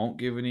 I won't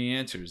give any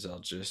answers. I'll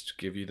just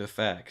give you the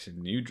facts,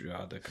 and you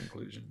draw the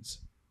conclusions.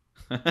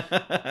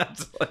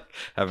 It's like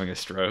having a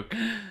stroke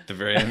at the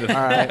very end of the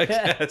All right.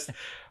 podcast.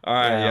 All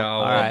right, Yeah, y'all.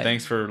 all Well, right.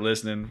 thanks for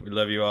listening. We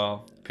love you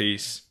all.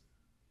 Peace.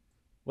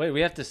 Wait,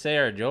 we have to say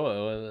our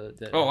joy.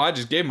 Oh, I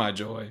just gave my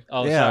joy.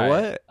 Oh, Yeah, sorry.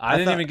 what? I I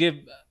didn't thought- even give.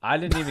 I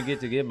didn't even get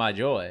to give my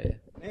joy.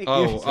 Hey,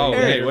 Oh, you're- oh,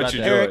 Eric, hey, what's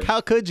your joy? Eric,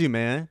 how could you,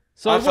 man?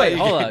 So I thought wait, you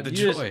hold gave up. the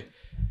You joy. just,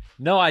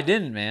 no, I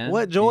didn't, man.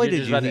 What joy You're did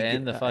just you about to get?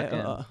 end the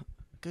fucking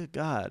Good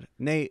God,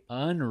 Nate.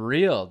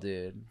 unreal,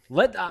 dude.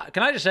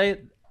 Can I just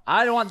say,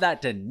 I don't want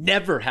that to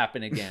never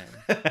happen again.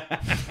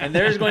 And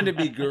there's going to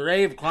be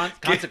grave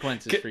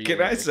consequences for you.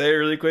 Can I Eric. say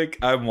really quick?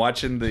 I'm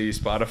watching the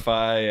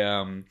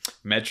Spotify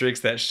metrics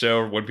that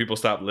show when people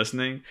stop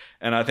listening,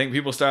 and I think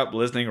people stop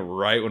listening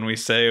right when we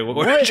say what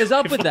What is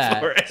up with joyful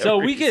that? for So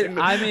every we could-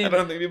 single- I mean- I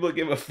don't think people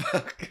give a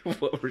fuck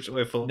what we're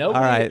joyful. Nope.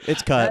 All right,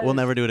 it's cut. That We'll is-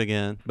 never do it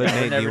again. But We're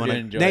Nate, do never you want to?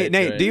 doing joy, Nate,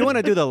 joy. do you want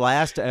to do the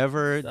last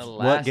ever? The What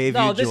last- gave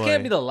no, you joy? this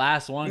can't be the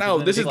last one. 'cause No,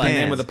 then this is people the can't.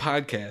 name of the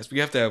podcast. We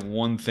have to have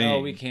one thing. No,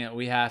 we can't.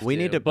 We have We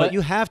to. need to, but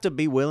you have to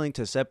be willing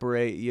to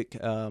separate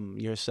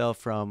yourself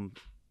from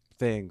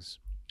things.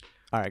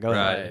 All right, go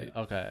ahead.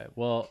 Right. Okay.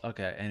 Well,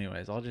 okay.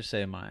 Anyways, I'll just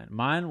say mine.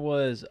 Mine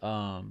was,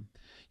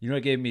 you know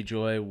what gave me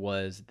joy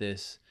was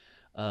this,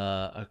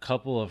 a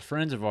couple of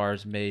friends of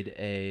ours made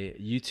a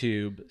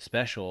YouTube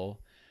special,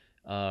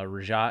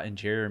 Rajat and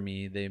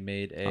Jeremy, they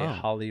made a Oh.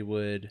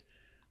 Hollywood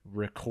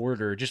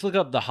Recorder. Just look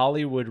up the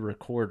Hollywood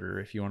Recorder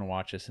if you want to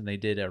watch this. And they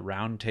did a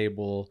round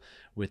table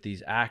with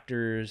these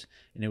actors,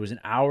 and it was an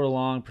hour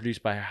long,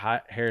 produced by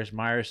Harris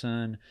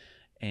Meyerson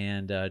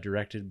and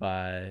directed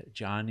by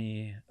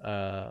Johnny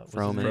what's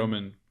his Froman. name?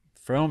 Roman.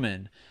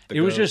 Froman. The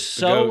It was goat- just the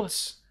so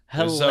goats.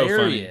 It was so funny.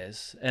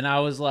 hilarious, and I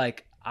was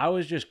like, I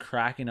was just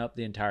cracking up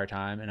the entire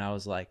time, and I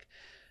was like,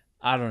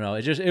 I don't know.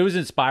 It was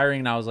inspiring,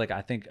 and I was like,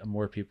 I think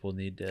more people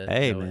need to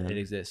know man. it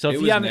exists. So It if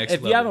was you haven't next if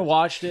you level. haven't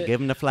watched it, Give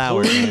them the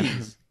flowers, man.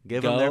 please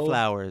Give them their go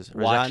flowers.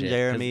 watch Rajan it, 'cause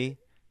Jeremy,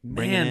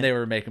 bringing man, it. they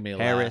were making me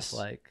Harris,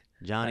 laugh. Like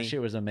Johnny, that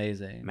shit was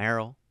amazing.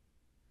 Meryl.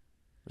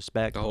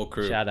 Respect. The whole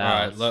crew. Shout All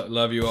right, outs.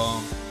 love you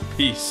all.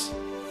 Peace.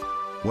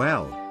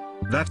 Well,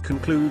 that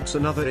concludes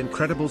another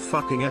incredible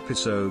fucking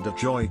episode of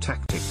Joy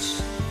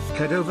Tactics.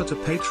 Head over to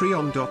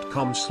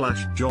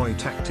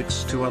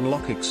patreon.com/joytactics to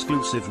unlock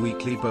exclusive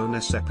weekly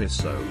bonus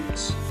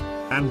episodes.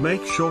 And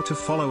make sure to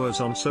follow us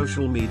on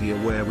social media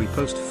where we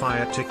post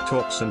fire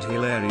TikToks and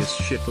hilarious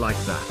shit like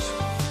that.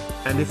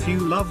 And if you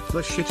loved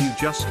the shit you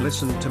just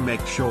listened to,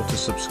 make sure to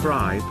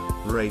subscribe,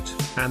 rate,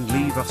 and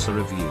leave us a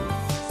review.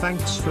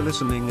 Thanks for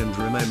listening, and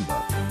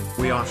remember,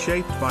 we are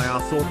shaped by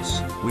our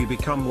thoughts, we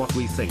become what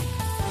we think.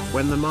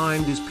 When the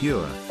mind is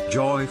pure,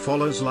 joy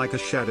follows like a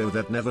shadow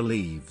that never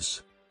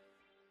leaves.